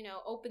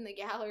open the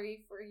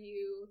gallery for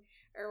you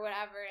or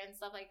whatever," and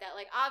stuff like that.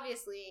 Like,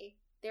 obviously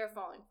they're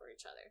falling for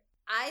each other.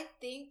 I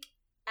think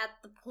at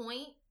the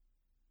point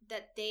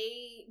that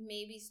they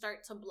maybe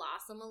start to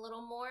blossom a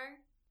little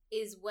more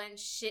is when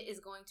shit is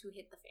going to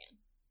hit the fan.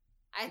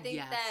 I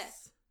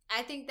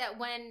think that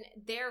when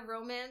their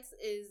romance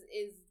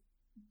is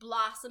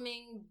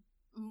blossoming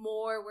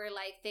more, where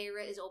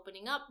Feyre is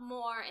opening up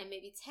more and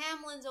maybe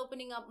Tamlin's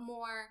opening up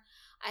more,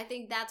 I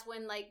think that's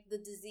when the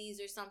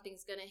disease or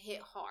something's gonna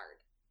hit hard,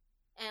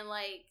 and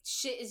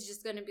shit is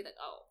just gonna be like,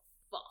 oh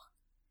fuck,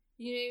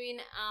 you know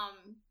what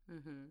I mean?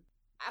 Mm-hmm.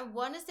 I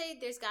want to say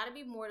there's got to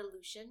be more to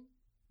Lucian.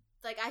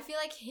 I feel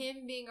like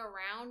him being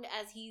around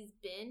as he's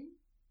been,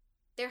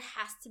 there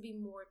has to be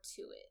more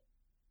to it.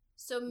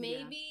 So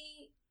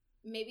maybe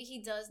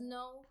he does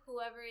know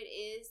whoever it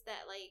is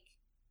that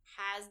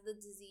has the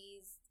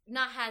disease,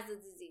 not has the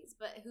disease,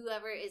 but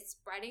whoever is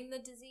spreading the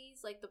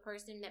disease, the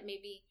person that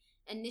maybe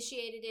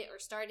initiated it or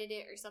started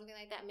it or something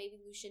like that. Maybe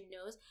Lucian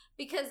knows,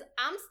 because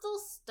I'm still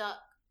stuck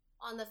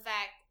on the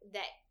fact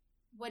that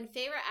when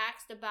Feyre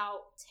asked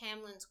about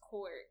Tamlin's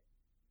court,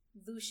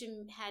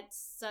 Lucian had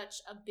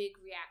such a big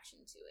reaction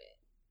to it,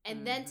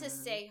 and then to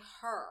say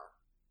her,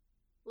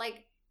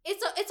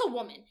 it's a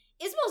woman.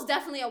 It's most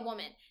definitely a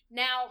woman.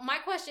 Now my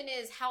question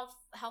is, how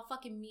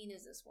fucking mean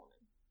is this woman?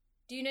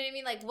 Do you know what I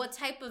mean? What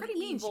type of Pretty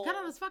mean. evil? She cut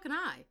out his fucking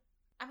eye.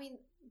 I mean,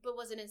 but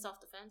was it in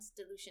self-defense?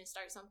 Did Lucian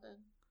start something?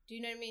 Do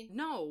you know what I mean?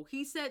 No,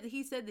 he said that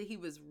he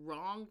was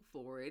wrong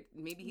for it.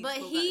 Maybe he But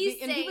spoke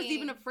he's out, and he was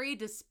even saying- afraid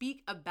to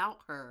speak about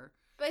her.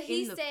 But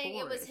he's the saying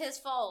it was forest. his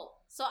fault.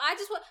 So I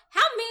just want,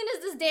 how mean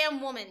is this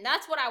damn woman?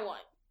 That's what I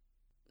want.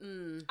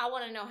 I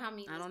want to know how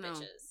mean I this don't bitch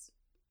know. is.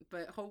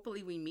 But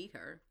hopefully we meet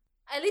her.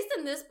 At least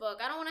in this book.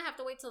 I don't want to have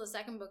to wait till the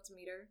second book to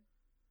meet her.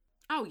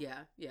 Oh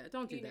yeah.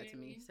 Don't do You know that what to I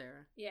me, mean?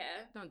 Sarah.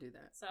 Yeah. Don't do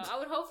that. So I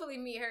would hopefully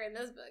meet her in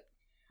this book.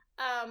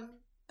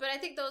 But I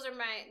think those are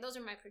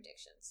my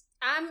predictions.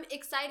 I'm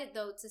excited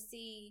though to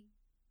see,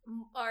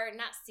 or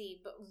not see,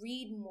 but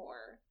read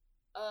more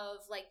of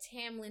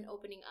Tamlin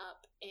opening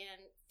up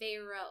and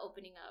Feyre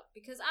opening up,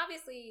 because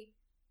obviously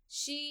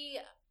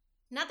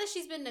not that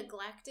she's been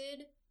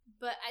neglected,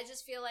 but I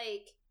just feel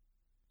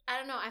I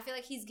don't know, I feel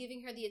he's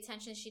giving her the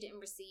attention she didn't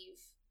receive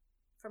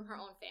from her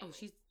own family. Oh,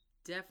 she's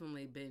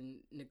definitely been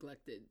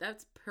neglected.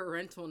 That's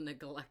parental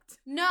neglect.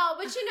 No,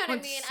 but you know what I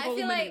on mean. so I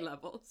feel many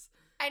levels.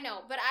 I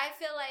know, but I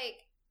feel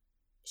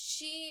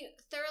she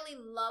thoroughly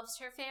loves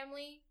her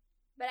family,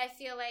 but I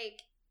feel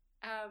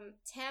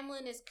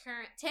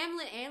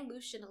Tamlin and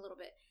Lucian a little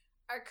bit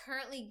are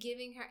currently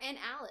giving her, and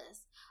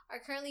Alice are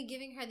currently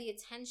giving her the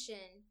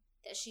attention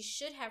that she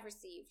should have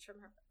received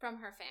from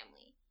her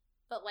family,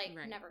 but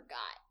Right. never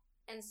got.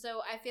 And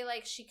so I feel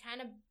she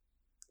kind of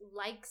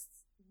likes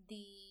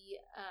the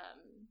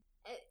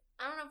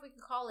I don't know if we can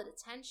call it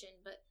attention,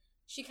 but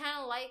she kind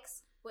of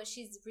likes what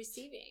she's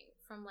receiving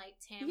from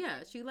Tamlin.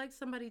 Yeah, she likes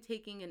somebody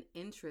taking an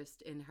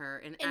interest in her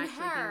and In actually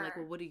being her. like,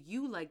 well, what do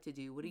you like to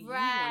do? What do you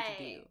want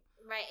to do?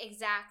 Right,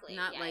 exactly.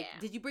 Not Yeah.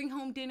 did you bring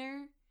home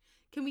dinner?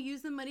 Can we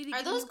use the money to Are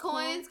get those you a clothes?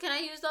 coins? Can I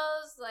use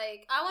those?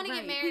 I want to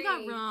get married. We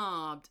got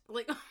robbed. Oh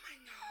my god.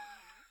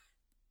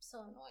 So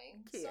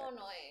annoying. Yeah. So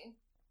annoying.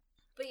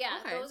 But yeah,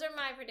 Okay. those are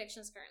my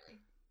predictions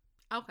currently.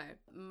 Okay.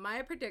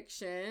 My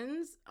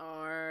predictions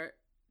are,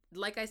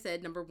 like I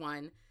said, number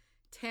 1,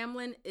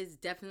 Tamlin is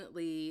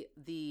definitely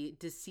the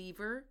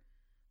deceiver,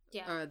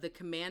 Yeah. the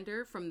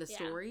commander from the Yeah.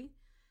 story.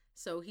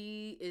 So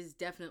he is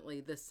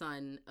definitely the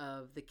son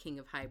of the King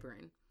of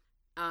Hybern.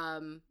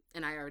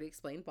 And I already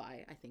explained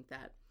why I think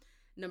that.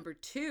 Number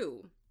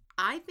 2,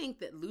 I think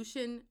that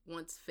Lucien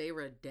wants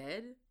Feyre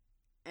dead,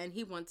 and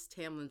he wants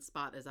Tamlin's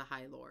spot as a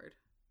High Lord.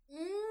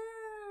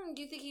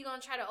 Do you think he's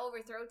gonna try to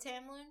overthrow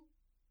Tamlin?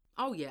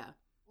 Oh, yeah.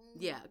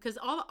 Yeah, because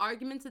all the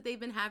arguments that they've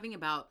been having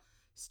about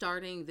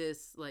starting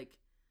this, like,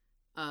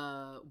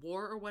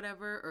 war or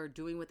whatever, or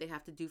doing what they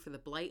have to do for the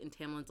Blight, and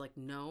Tamlin's like,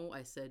 no,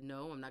 I said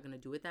no, I'm not going to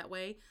do it that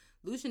way.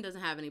 Lucien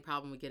doesn't have any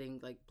problem with getting,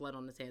 like, blood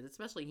on his hands,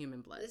 especially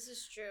human blood. This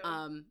is true.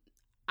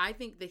 I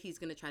think that he's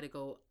going to try to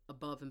go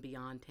above and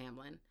beyond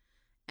Tamlin,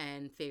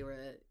 and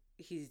Feyre,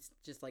 he's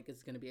just, like,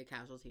 is going to be a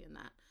casualty in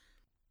that.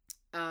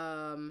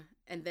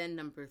 And then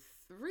number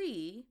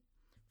 3,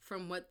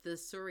 from what the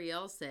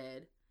Suriel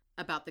said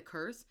about the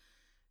curse,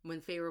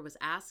 when Feyre was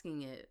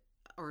asking it,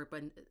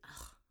 when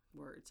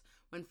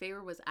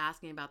Feyre was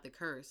asking about the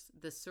curse,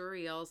 the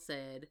Suriel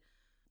said,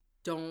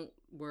 don't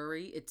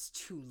worry, it's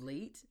too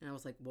late. And I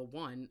was like, well,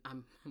 one,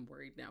 I'm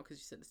worried now because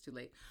you said it's too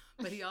late.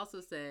 But he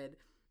also said,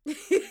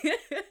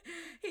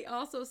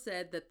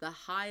 that the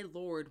High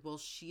Lord will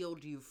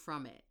shield you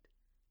from it.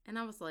 And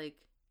I was like,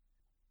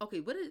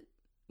 okay, what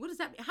does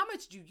that mean? How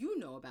much do you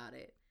know about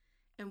it?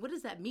 And what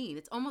does that mean?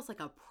 It's almost like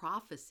a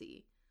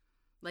prophecy.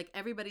 Like,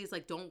 everybody's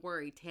like, don't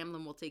worry,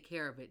 Tamlin will take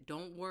care of it.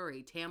 Don't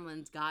worry,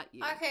 Tamlin's got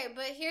you. Okay,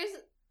 but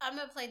I'm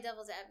going to play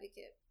devil's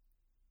advocate.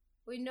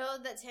 We know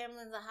that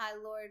Tamlin's a High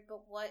Lord,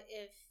 but what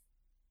if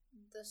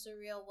the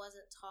Suriel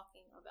wasn't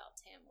talking about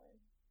Tamlin?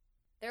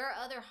 There are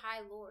other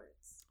High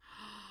Lords.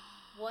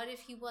 What if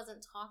he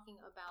wasn't talking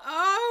about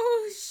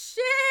Oh,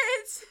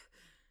 shit!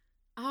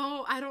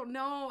 Oh, I don't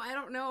know.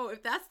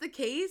 If that's the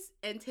case,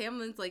 and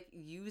Tamlin's, like,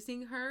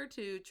 using her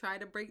to try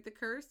to break the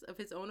curse of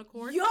his own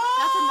accord,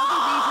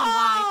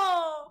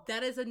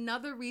 that is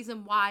another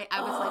reason why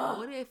I was like,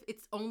 what if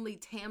it's only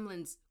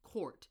Tamlin's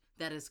court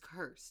that is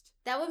cursed?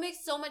 That would make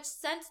so much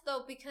sense,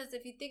 though, because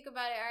if you think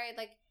about it, all right,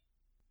 like,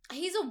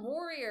 he's a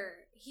warrior.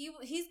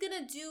 He's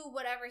gonna do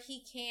whatever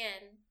he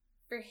can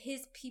for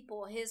his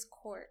people, his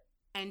court.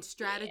 And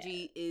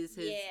strategy is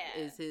his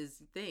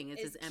thing.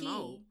 It's his key.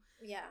 MO.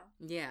 Yeah.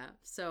 Yeah.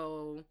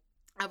 So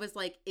I was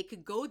like, it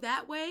could go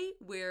that way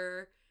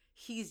where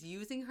he's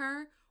using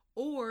her,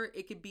 or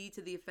it could be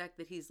to the effect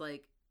that he's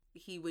like,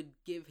 he would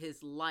give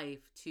his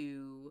life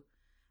to,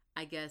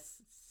 I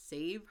guess,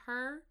 save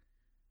her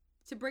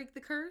to break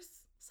the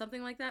curse.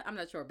 Something like that. I'm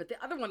not sure. But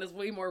the other one is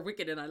way more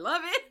wicked and I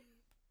love it.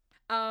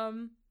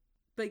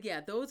 But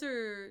yeah, those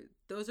are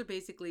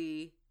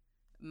basically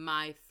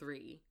my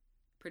 3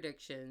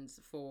 predictions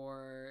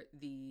for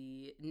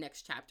the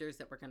next chapters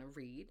that we're going to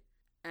read.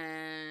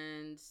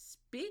 And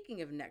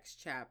speaking of next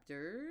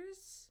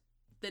chapters,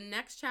 the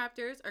next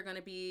chapters are going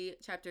to be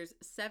chapters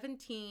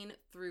 17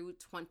 through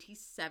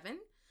 27.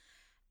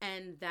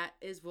 And that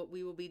is what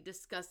we will be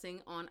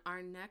discussing on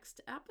our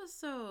next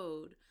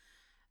episode.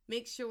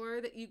 Make sure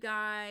that you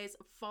guys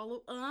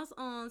follow us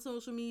on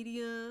social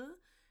media.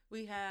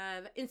 We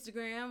have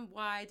Instagram,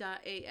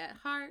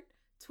 y.a@heart,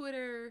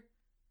 Twitter,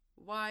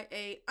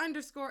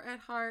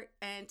 YA_@heart,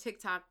 and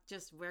TikTok,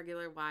 just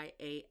regular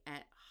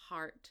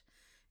YA@heart.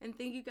 And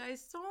thank you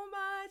guys so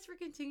much for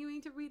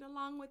continuing to read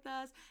along with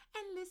us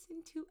and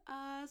listen to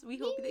us. We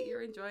hope that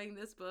you're enjoying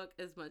this book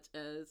as much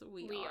as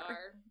we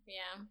are.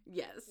 Yeah.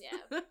 Yes.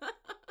 Yeah.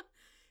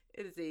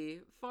 It is a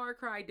far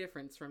cry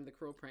difference from The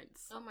Cruel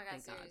Prince. Oh my God,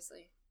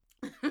 seriously.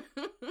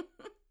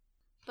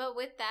 But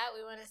with that,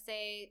 we want to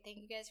say thank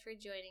you guys for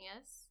joining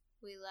us.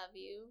 We love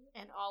you.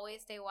 And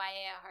always stay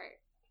YA at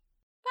heart.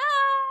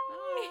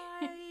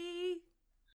 Bye! Bye!